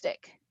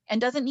fantastic and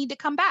doesn't need to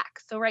come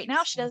back. So right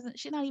now Excellent.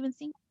 she's not even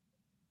seeing.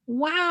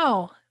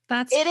 Wow.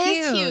 That's It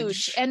is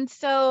huge. huge. And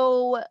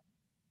so,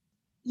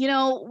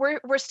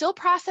 we're still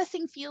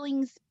processing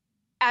feelings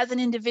as an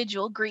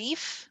individual,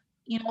 grief.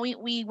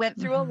 We went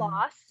through a Mhm.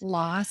 loss.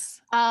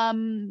 Loss.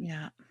 Um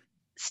Yeah.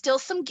 Still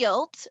some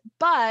guilt,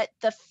 but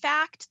the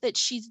fact that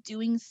she's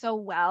doing so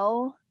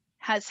well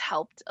has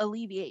helped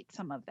alleviate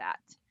some of that.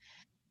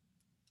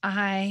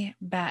 I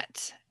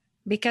bet.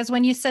 Because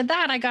when you said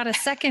that, I got a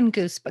second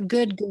good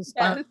goosebump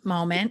Yes.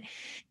 moment.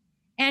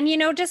 And,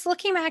 just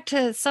looking back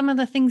to some of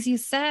the things you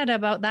said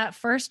about that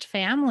first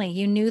family,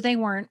 you knew they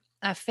weren't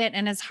a fit.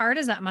 And as hard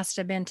as that must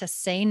have been to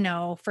say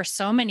no for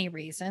so many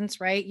reasons,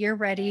 right? You're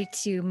ready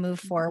to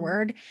move Mhm.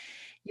 forward.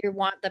 You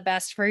want the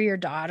best for your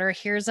daughter.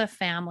 Here's a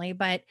family.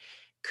 But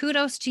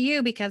kudos to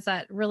you, because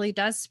that really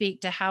does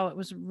speak to how it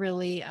was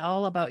really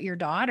all about your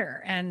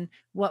daughter and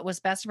what was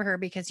best for her,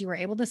 because you were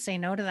able to say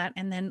no to that.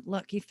 And then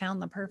look, you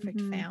found the perfect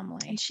Mhm. And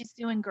family. she's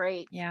doing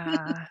great.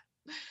 Yeah.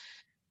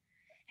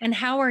 And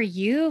how are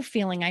you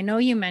feeling? I know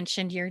you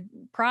mentioned you're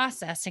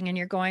processing and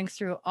you're going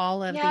through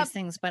all of Yep. these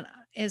things, but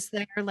is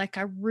there like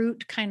a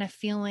root kind of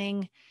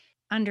feeling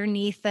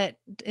underneath it?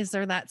 Is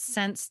there that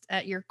sense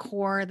at your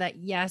core that,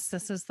 yes,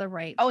 this is the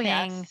right Oh,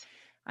 thing? yes.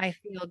 I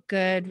feel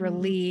good, Mm.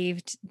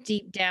 relieved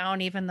deep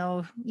down, even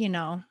though,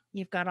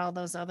 you've got all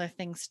those other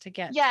things to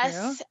get through.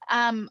 Yes,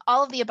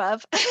 all of the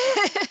above.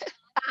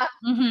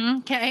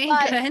 Okay,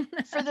 But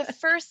good. for the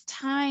first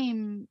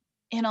time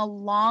in a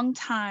long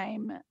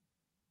time,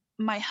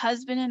 my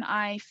husband and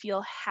I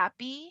feel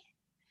happy,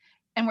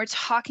 and we're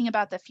talking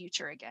about the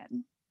future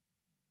again,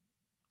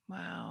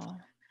 Wow.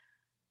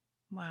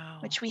 Wow.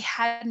 which we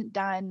hadn't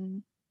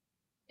done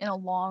in a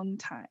long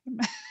time.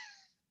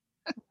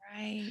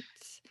 Right.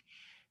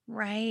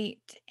 Right.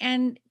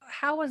 And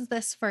how was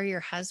this for your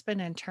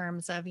husband in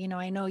terms of,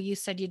 I know you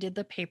said you did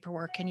the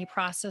paperwork and you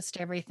processed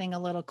everything a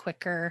little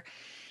quicker.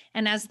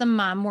 And as the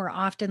mom, we're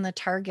often the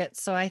target.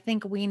 So I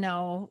think we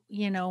know,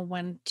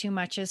 when too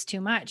much is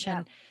too much. Yeah.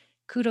 And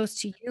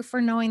kudos to you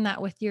for knowing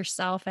that with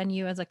yourself and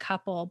you as a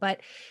couple.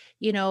 But,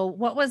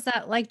 what was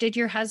that like? Did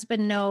your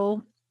husband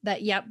know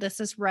that, yep,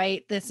 this is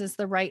right? This is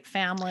the right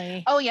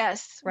family, Oh,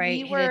 yes, right? we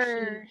Did he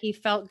were he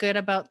felt good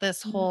about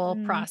this whole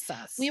mhm. We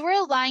process? were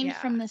aligned Yeah.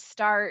 from the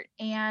start,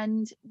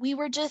 and we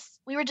were just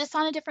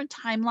on a different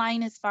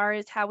timeline as far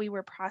as how we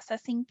were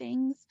processing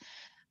things.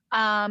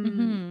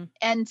 Mhm.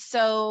 And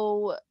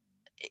so,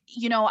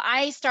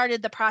 I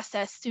started the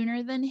process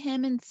sooner than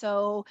him, and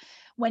so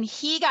when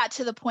he got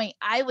to the point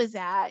I was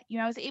at,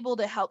 I was able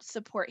to help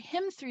support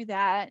him through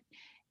that.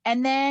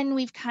 And then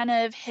we've kind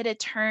of hit a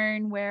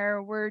turn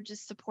where we're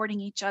just supporting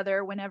each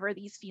other whenever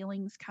these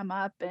feelings come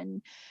up.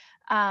 And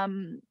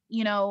um,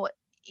 you know,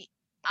 e-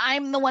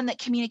 I'm the one that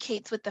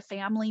communicates with the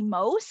family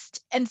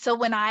most. And so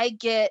when I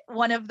get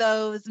one of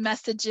those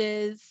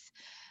messages,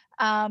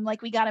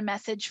 like we got a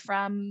message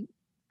from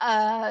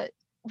uh,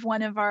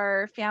 one of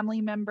our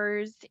family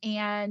members,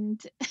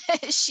 and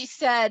she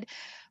said,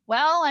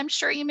 "Well, I'm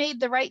sure you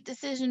made the right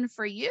decision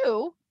for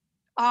you."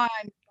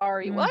 I'm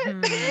sorry, what?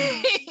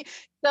 Mhm.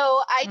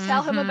 So I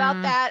tell him about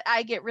Mhm. that.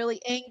 I get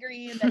really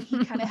angry, and then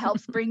he kind of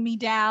helps bring me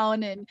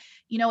down. And,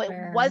 it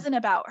Fair. wasn't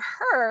about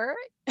her,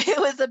 it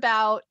was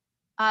about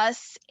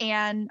us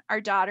and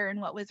our daughter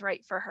and what was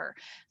right for her.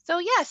 So,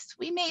 yes,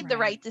 we made the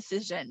Right. right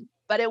decision,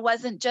 but it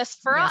wasn't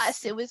just for us,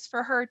 Yes, it was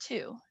for her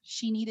too.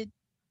 She needed,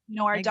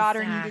 our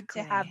daughter needed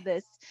to have exactly.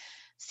 this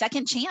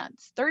second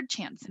chance, third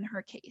chance in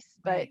her case.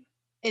 But Right.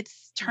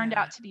 it's turned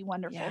Yeah. out to be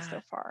wonderful Yeah.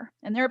 so far.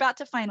 And they're about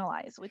to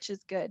finalize, which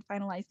is good.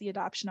 Finalize the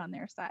adoption on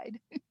their side.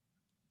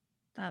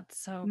 That's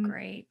so Mm.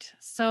 great.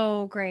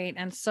 So great.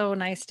 And so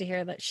nice to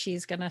hear that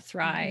she's going to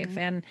thrive. Mhm.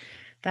 And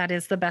that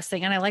is the best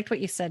thing. And I liked what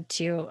you said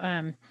too.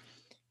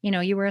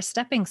 You were a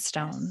stepping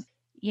stone.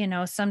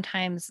 Yes.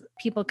 Sometimes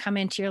people come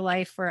into your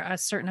life for a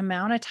certain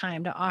amount of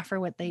time to offer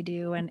what they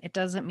do. And it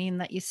doesn't mean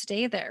that you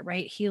stay there,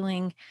 right?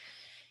 Healing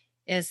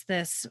is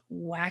this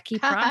wacky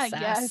process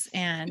Yes.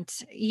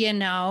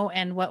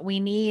 and what we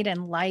need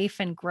and life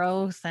and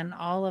growth and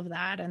all of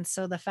that. And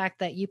so the fact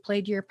that you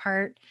played your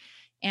part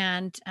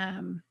and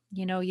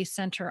you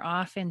sent her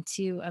off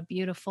into a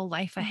beautiful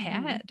life Mhm.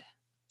 ahead,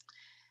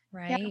 Yeah.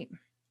 right?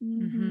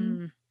 Mhm.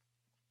 Hmm.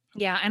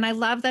 Yeah, and I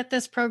love that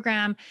this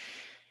program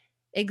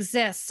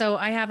exists. So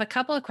I have a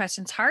couple of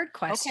questions. Hard Okay.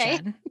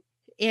 question,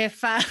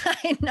 if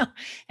I know,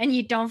 and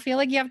you don't feel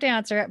like you have to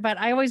answer it, but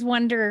I always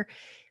wonder,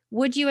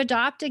 would you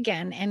adopt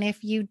again? And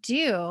if you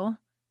do,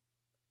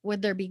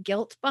 would there be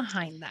guilt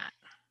behind that?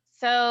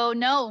 So,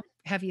 no,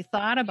 Have you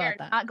thought we are about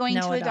that? not going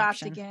No to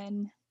adopt adoption.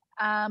 again.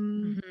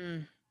 Um,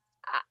 Mhm.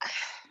 I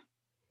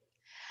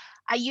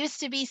I used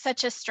to be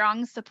such a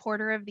strong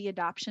supporter of the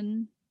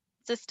adoption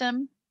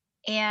system,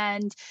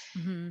 and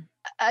Mhm.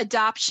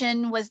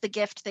 adoption was the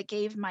gift that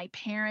gave my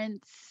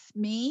parents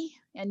me,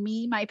 and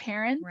me my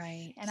parents,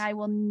 and Right. I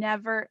will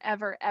never,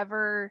 ever,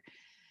 ever,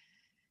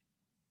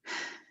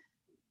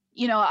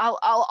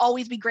 I'll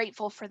always be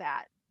grateful for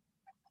that.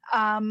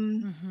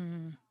 Um,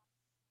 Mhm.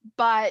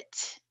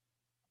 but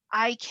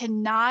I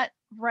cannot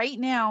right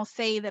now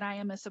say that I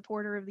am a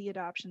supporter of the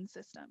adoption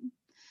system.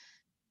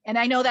 And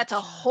I know that's a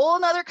Gotcha. whole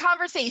nother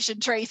conversation,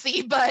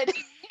 Tracy, but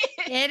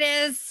It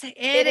is. It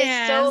it is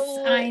is.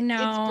 so I it's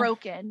know.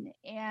 broken.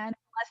 And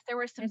unless there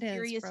were some It is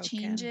serious broken.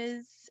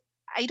 changes,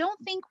 I don't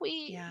think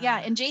yeah, Yeah.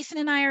 and Jason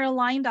and I are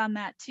aligned on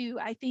that too.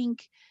 I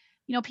think,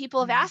 people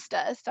have Mhm. asked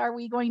us, are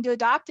we going to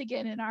adopt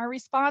again? And our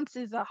response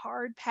is a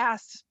hard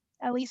pass,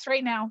 at least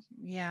right now.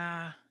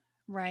 Yeah.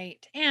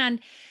 Right.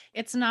 And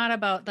it's not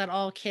about that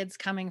all kids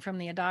coming from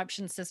the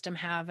adoption system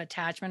have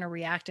attachment or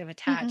reactive Mm-mm.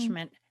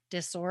 attachment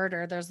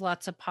disorder. There's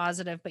lots of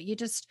positive, but you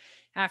just,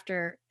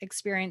 after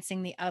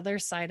experiencing the other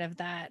side of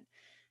that,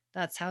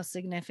 that's how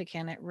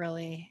significant it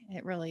really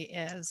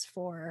is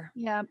for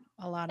Yeah.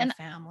 a lot of And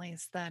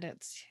families that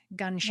it's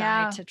gun shy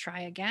yeah, to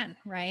try again,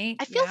 right?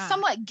 I feel Yeah.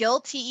 somewhat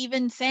guilty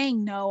even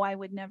saying, "No, I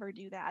would never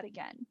do that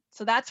again."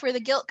 So that's where the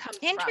guilt comes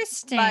from. But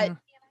Interesting.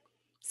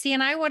 See,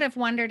 and I would have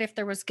wondered if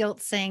there was guilt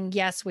saying,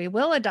 yes, we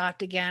will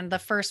adopt again. The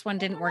first one I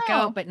didn't work don't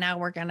know. out, but now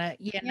we're going to,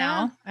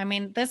 Yeah, I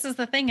mean, this is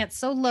the thing. It's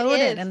so it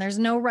loaded is. and there's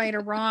no right or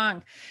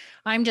wrong.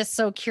 I'm just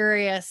so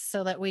curious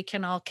so that we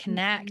can all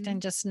connect Mhm.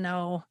 and just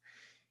know,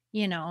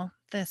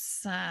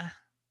 this,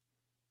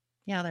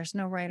 Yeah, there's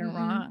no right or Mm-mm.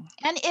 wrong.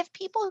 And if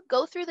people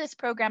go through this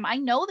program, I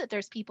know that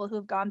there's people who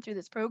have gone through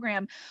this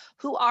program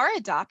who are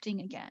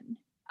adopting again.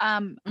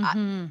 Um, I,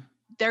 Mhm.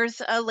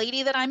 there's a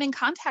lady that I'm in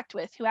contact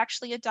with who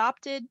actually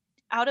adopted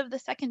out of the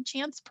Second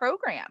Chance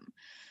program.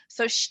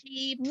 So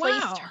she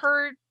placed Wow.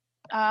 her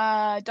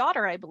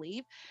daughter, I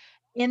believe,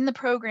 in the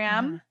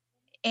program, Uh-huh.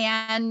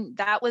 and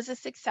that was a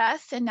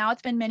success. And now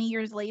it's been many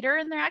years later,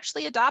 and they're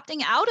actually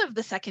adopting out of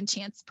the Second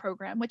Chance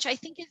program, which I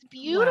think is Wow.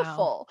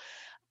 beautiful.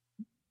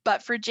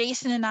 But for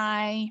Jason and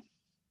I,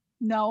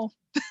 no,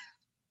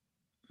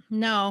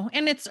 No,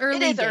 and it's it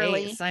early is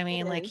days. early. I It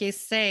mean, like is. you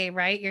say,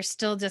 right? You're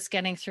still just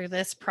getting through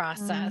this Mm,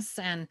 process,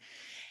 and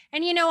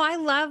I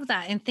love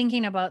that and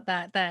thinking about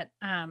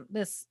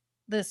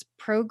this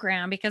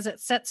program because it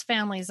sets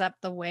families up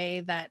the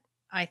way that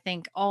I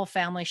think all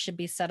families should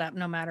be set up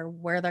no matter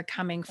where they're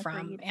coming from.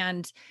 agreed.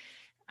 And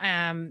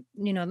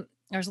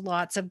there's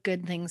lots of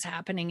good things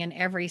happening in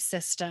every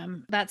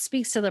system. That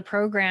speaks to the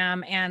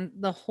program and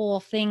the whole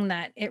thing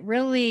that it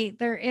really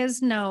there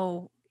is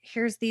no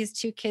here's these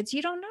two kids.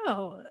 You don't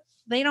know.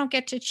 They don't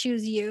get to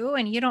choose you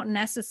and you don't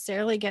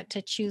necessarily get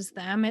to choose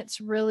them. It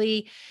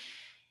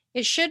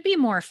should be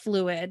more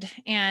fluid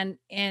and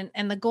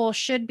the goal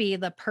should be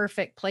the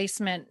perfect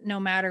placement no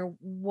matter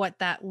what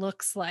that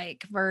looks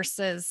like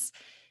versus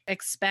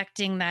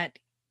expecting that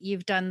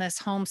you've done this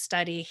home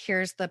study,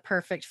 here's the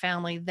perfect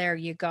family, there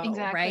you go,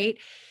 Exactly. right?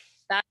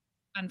 That's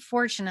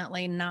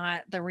unfortunately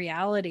not the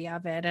reality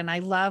of it, and I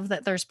love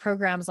that there's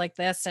programs like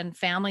this and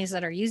families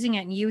that are using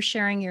it and you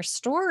sharing your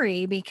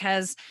story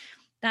because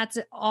that's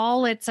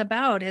all it's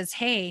about is,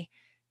 hey,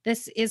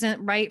 this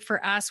isn't right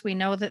for us. We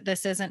know that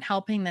this isn't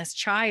helping this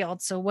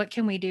child. So what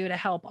can we do to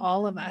help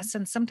all of Mhm. us?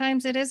 And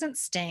sometimes it isn't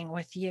staying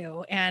with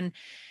you. And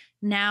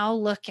now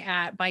look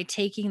at by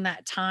taking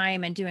that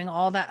time and doing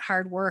all that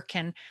hard work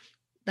and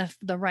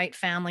the right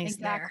families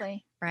there,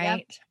 Exactly. Yep.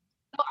 right?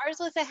 So ours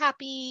was a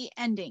happy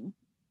ending.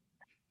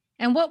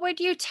 And what would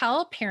you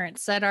tell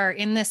parents that are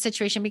in this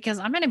situation? Because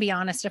I'm going to be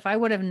honest, if I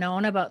would have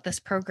known about this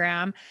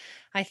program,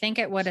 I think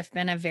it would have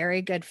been a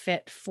very good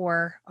fit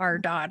for our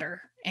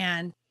daughter.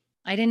 And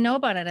I didn't know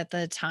about it at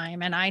the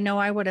time. And I know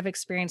I would have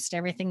experienced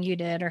everything you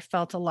did or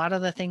felt a lot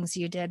of the things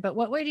you did. But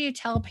what would you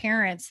tell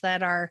parents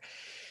that are,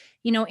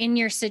 in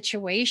your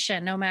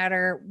situation, no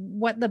matter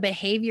what the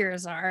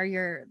behaviors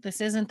are,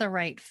 this isn't the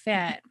right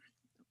fit?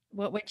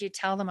 What would you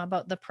tell them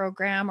about the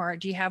program, or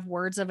do you have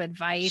words of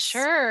advice?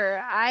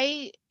 Sure.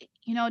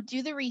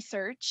 Do the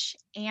research,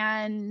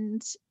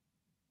 and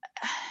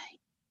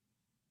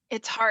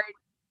it's hard.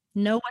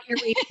 Know what you're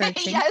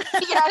researching. Yes,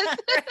 yes.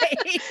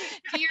 Right.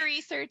 Do your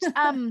research.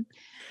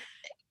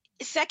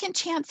 Second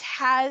Chance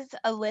has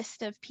a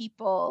list of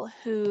people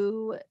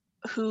who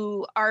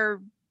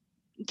are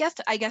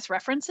I guess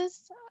references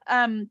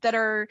that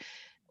are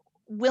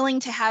willing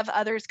to have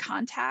others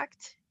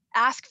contact,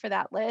 ask for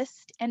that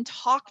list, and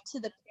talk to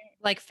the.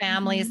 Like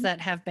families Mhm. that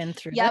have been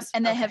through Yep, this?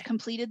 and that have Okay,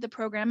 completed the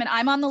program, and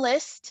I'm on the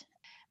list.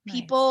 nice.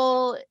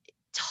 People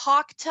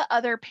talk to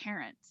other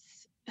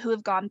parents who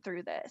have gone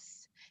through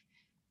this.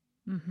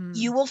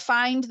 You Mhm, will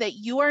find that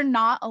you are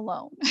not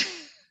alone.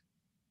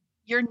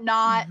 You're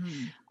not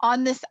mhm.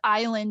 on this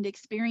island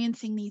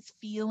experiencing these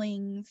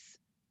feelings.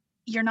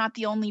 You're not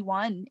the only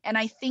one. And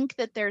I think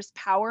that there's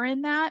power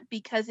in that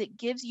because it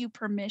gives you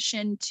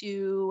permission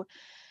to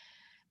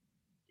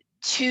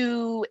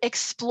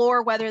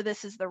explore whether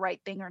this is the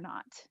right thing or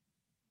not.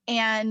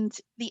 And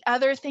the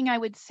other thing I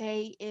would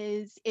say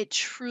is it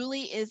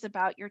truly is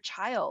about your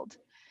child.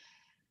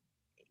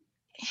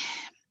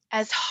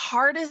 As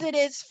hard as it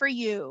is for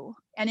you,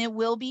 and it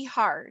will be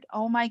hard.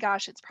 Oh my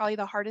gosh, it's probably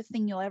the hardest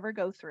thing you'll ever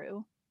go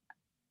through.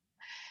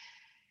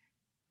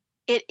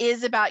 It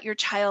is about your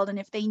child, and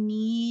if they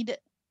need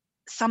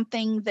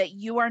something that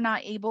you are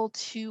not able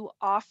to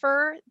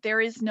offer,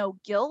 there is no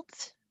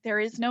guilt, there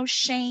is no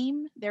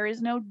shame, there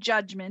is no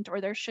judgment,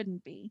 or there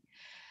shouldn't be,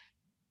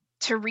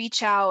 to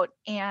reach out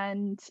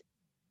and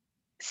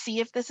see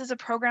if this is a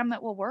program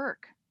that will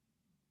work.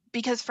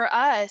 Because for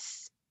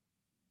us,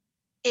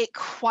 it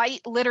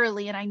quite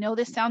literally, and I know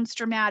this sounds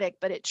dramatic,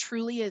 but it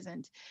truly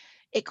isn't.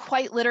 It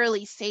quite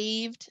literally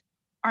saved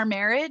our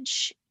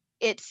marriage.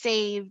 It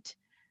saved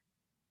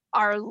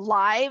our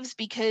lives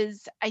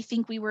because I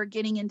think we were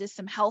getting into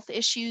some health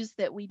issues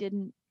that we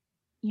didn't,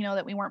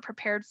 that we weren't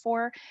prepared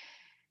for.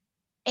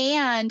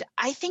 And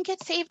I think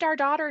it saved our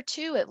daughter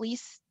too, at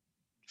least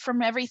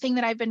from everything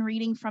that I've been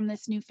reading from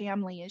this new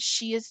family, is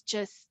she is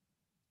just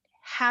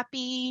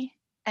happy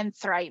and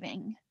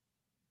thriving.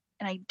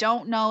 And I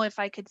don't know if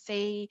I could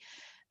say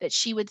that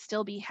she would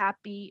still be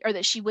happy, or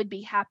that she would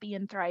be happy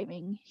and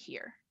thriving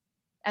here.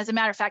 As a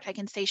matter of fact, I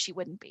can say she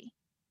wouldn't be.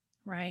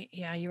 Right,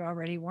 yeah, you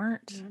already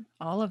weren't, Mhm,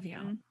 all of you,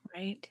 mhm.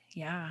 right?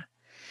 Yeah.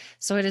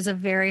 So it is a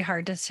very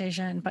hard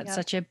decision, but Yep.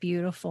 such a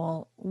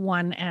beautiful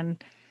one,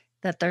 and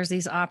that there's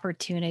these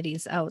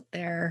opportunities out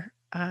there,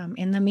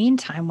 in the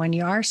meantime when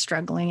you are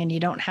struggling and you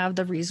don't have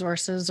the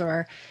resources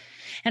or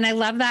And I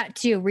love that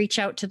too. Reach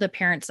out to the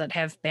parents that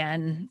have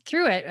been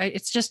through it.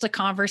 It's just a Yep.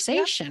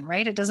 conversation,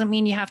 right? It doesn't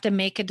mean you have to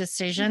make a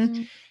decision.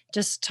 Mhm.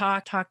 Just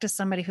talk to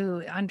somebody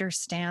who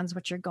understands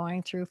what you're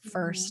going through Mhm.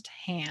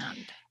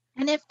 firsthand.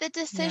 And if the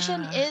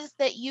decision Yeah. is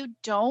that you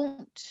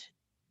don't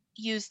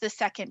use the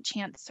second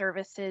chance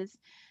services,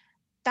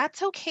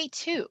 that's okay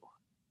too.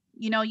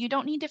 You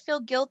don't need to feel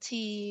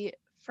guilty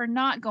for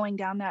not going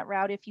down that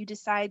route if you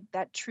decide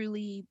that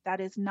truly that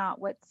is not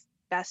what's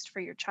best for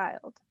your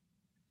child.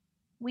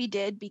 We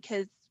did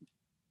because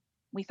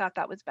we thought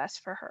that was best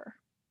for her.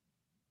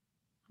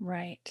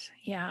 Right.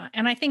 Yeah.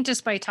 And I think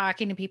just by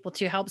talking to people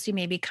too helps you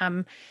maybe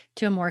come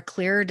to a more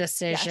clear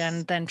decision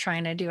Yes. than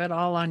trying to do it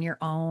all on your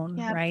own.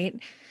 Yep.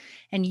 Right.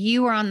 And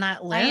you were on that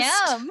I list.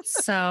 am.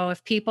 So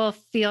if people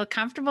feel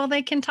comfortable,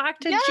 they can talk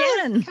to Yes.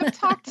 Jen. Come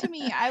talk to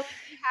me. I would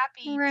be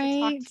happy to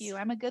talk Right. to you.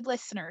 I'm a good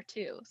listener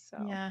too.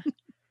 So, Yeah.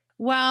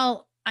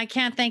 Well, I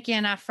can't thank you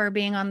enough for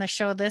being on the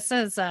show. This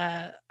is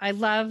I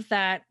love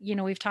that,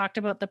 we've talked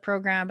about the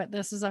program, but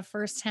this is a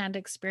firsthand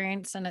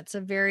experience and it's a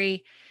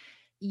very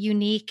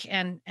unique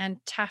and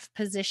tough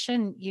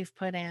position you've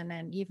put in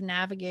and you've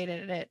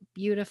navigated it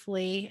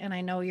beautifully. And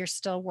I know you're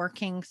still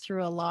working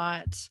through a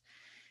lot,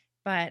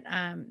 but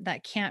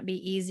that can't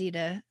be easy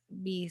to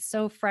be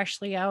so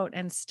freshly out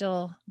and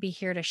still be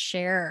here to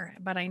share.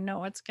 But I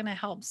know it's going to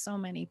help so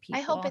many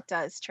I hope people. it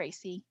does,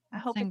 Tracy. I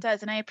It's hope it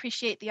does. And I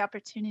appreciate the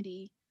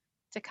opportunity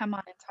to come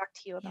on and talk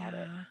to you about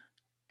it. Yeah.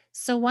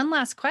 So one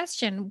last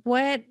question.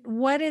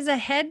 What is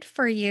ahead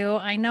for you?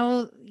 I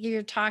know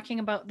you're talking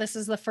about this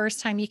is the first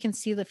time you can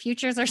see the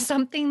futures or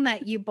something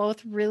that you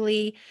both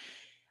really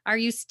are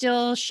you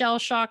still shell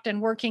shocked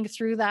and working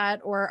through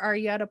that or are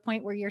you at a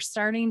point where you're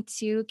starting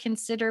to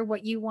consider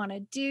what you want to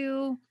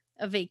do,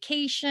 a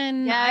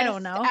vacation? I Yes,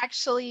 don't know.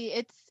 actually,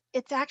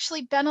 it's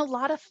actually been a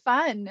lot of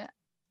fun.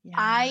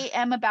 Yeah.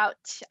 I'm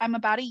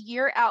about a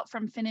year out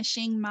from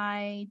finishing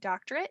my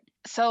doctorate.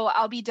 So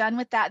I'll be done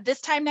with that.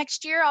 This time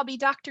next year, I'll be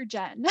Dr.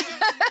 Jen.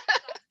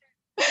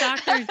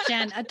 Dr.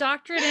 Jen, a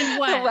doctorate in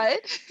what?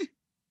 What?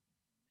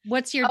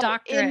 What's your Oh, in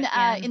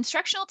doctorate in?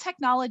 instructional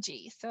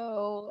technology.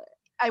 So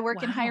I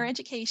work in higher Wow.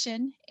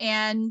 education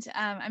and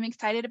I'm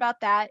excited about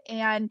that.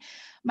 And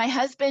my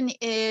husband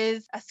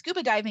is a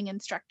scuba diving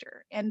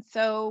instructor. And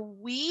so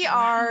we Wow.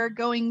 are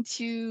going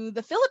to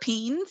the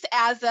Philippines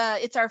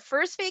it's our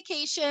first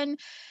vacation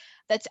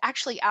that's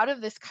actually out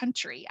of this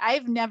country.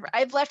 I've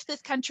left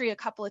this country a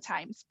couple of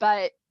times,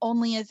 but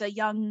only as a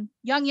young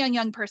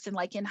person,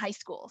 like in high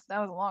school. So that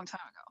was a long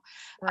time ago.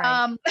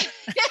 Right.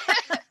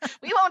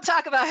 We won't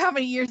talk about how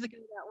many years ago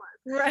that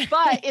was,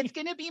 but it's Right.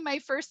 going to be my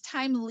first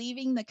time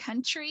leaving the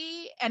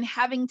country and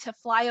having to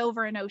fly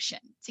over an ocean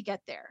to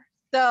get there.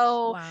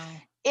 So Wow.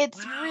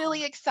 it's Wow.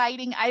 really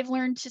exciting. I've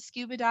learned to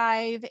scuba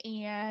dive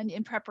and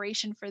in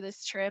preparation for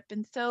this trip.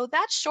 And so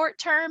that's short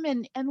term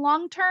and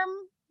long term.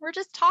 We're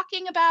just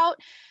talking about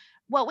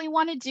what we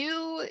want to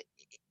do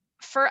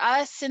for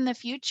us in the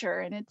future.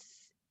 And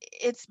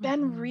it's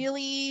been Mhm.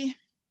 really,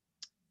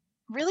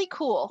 really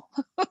cool.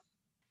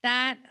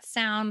 That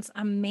sounds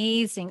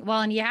amazing.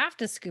 Well, and you have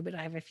to scuba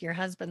dive if your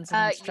husband's an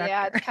Yeah, it's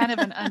instructor. kind of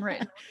an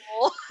unwritten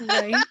rule.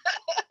 Right.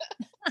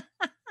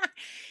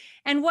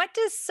 And what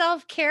does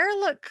self-care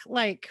look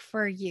like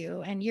for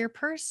you and your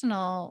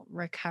personal Oh,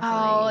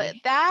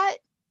 recovery? that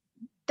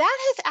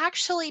has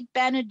actually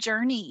been a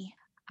journey.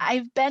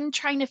 I've been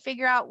trying to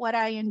figure out what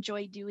I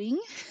enjoy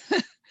doing.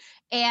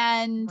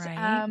 And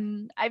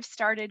Right. I've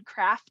started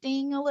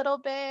crafting a little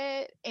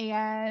bit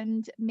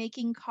and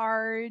making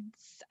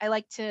cards. I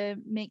like to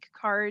make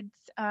cards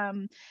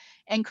and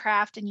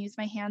craft and use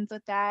my hands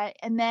with that.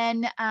 And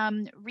then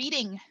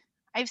reading.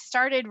 I've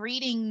started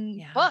reading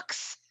Yeah.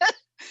 books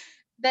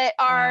that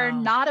are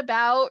Wow. not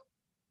about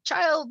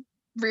child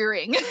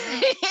rearing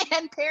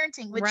and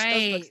parenting, which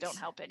those books Right. don't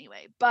help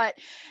anyway, but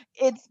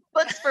it's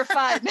books for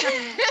fun.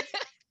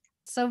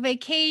 So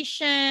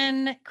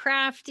vacation, Yep.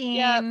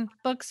 crafting,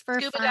 books for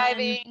Scuba fun,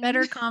 diving.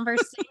 better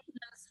conversation,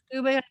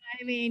 scuba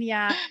diving.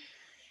 Yeah.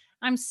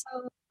 I'm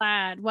so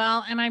glad.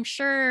 Well, and I'm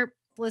sure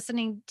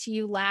listening to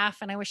you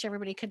laugh, and I wish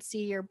everybody could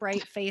see your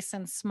bright face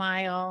and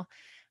smile.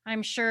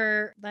 I'm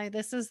sure that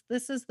this is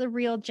the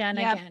real Jen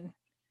Yep. again.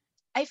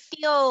 I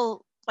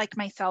feel like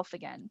myself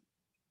again.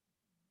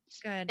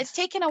 Good. It's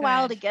taken a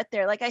while to Good. get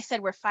there. Like I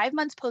said, we're 5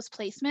 months post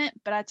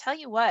placement, but I tell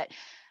you what,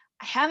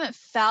 I haven't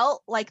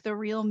felt like the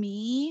real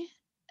me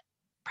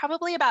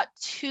probably about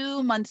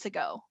 2 months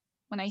ago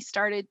when I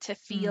started to Mm.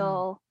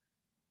 feel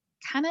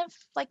kind of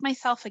like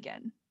myself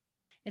again.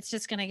 It's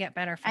just going to get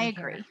better I from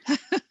here.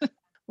 agree.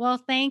 Well,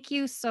 thank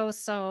you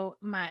so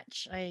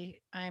much.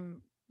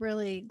 I'm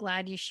really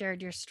glad you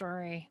shared your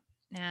story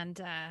and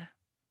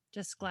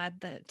just glad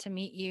that to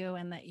meet you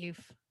and that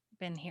you've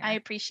been I here.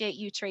 appreciate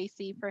you,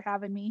 Tracy, for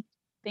having me.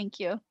 Thank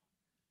you.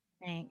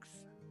 Thanks.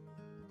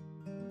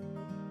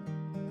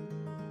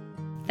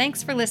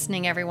 Thanks for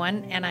listening,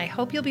 everyone, and I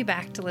hope you'll be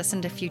back to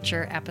listen to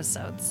future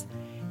episodes.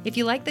 If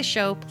you like the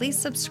show, please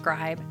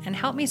subscribe and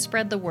help me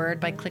spread the word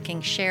by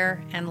clicking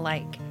share and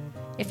like.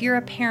 If you're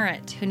a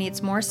parent who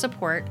needs more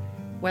support,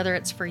 whether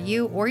it's for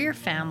you or your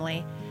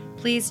family,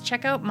 please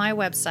check out my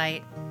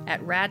website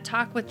at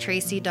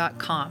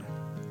radtalkwithtracy.com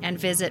and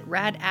visit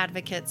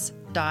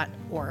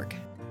radadvocates.org.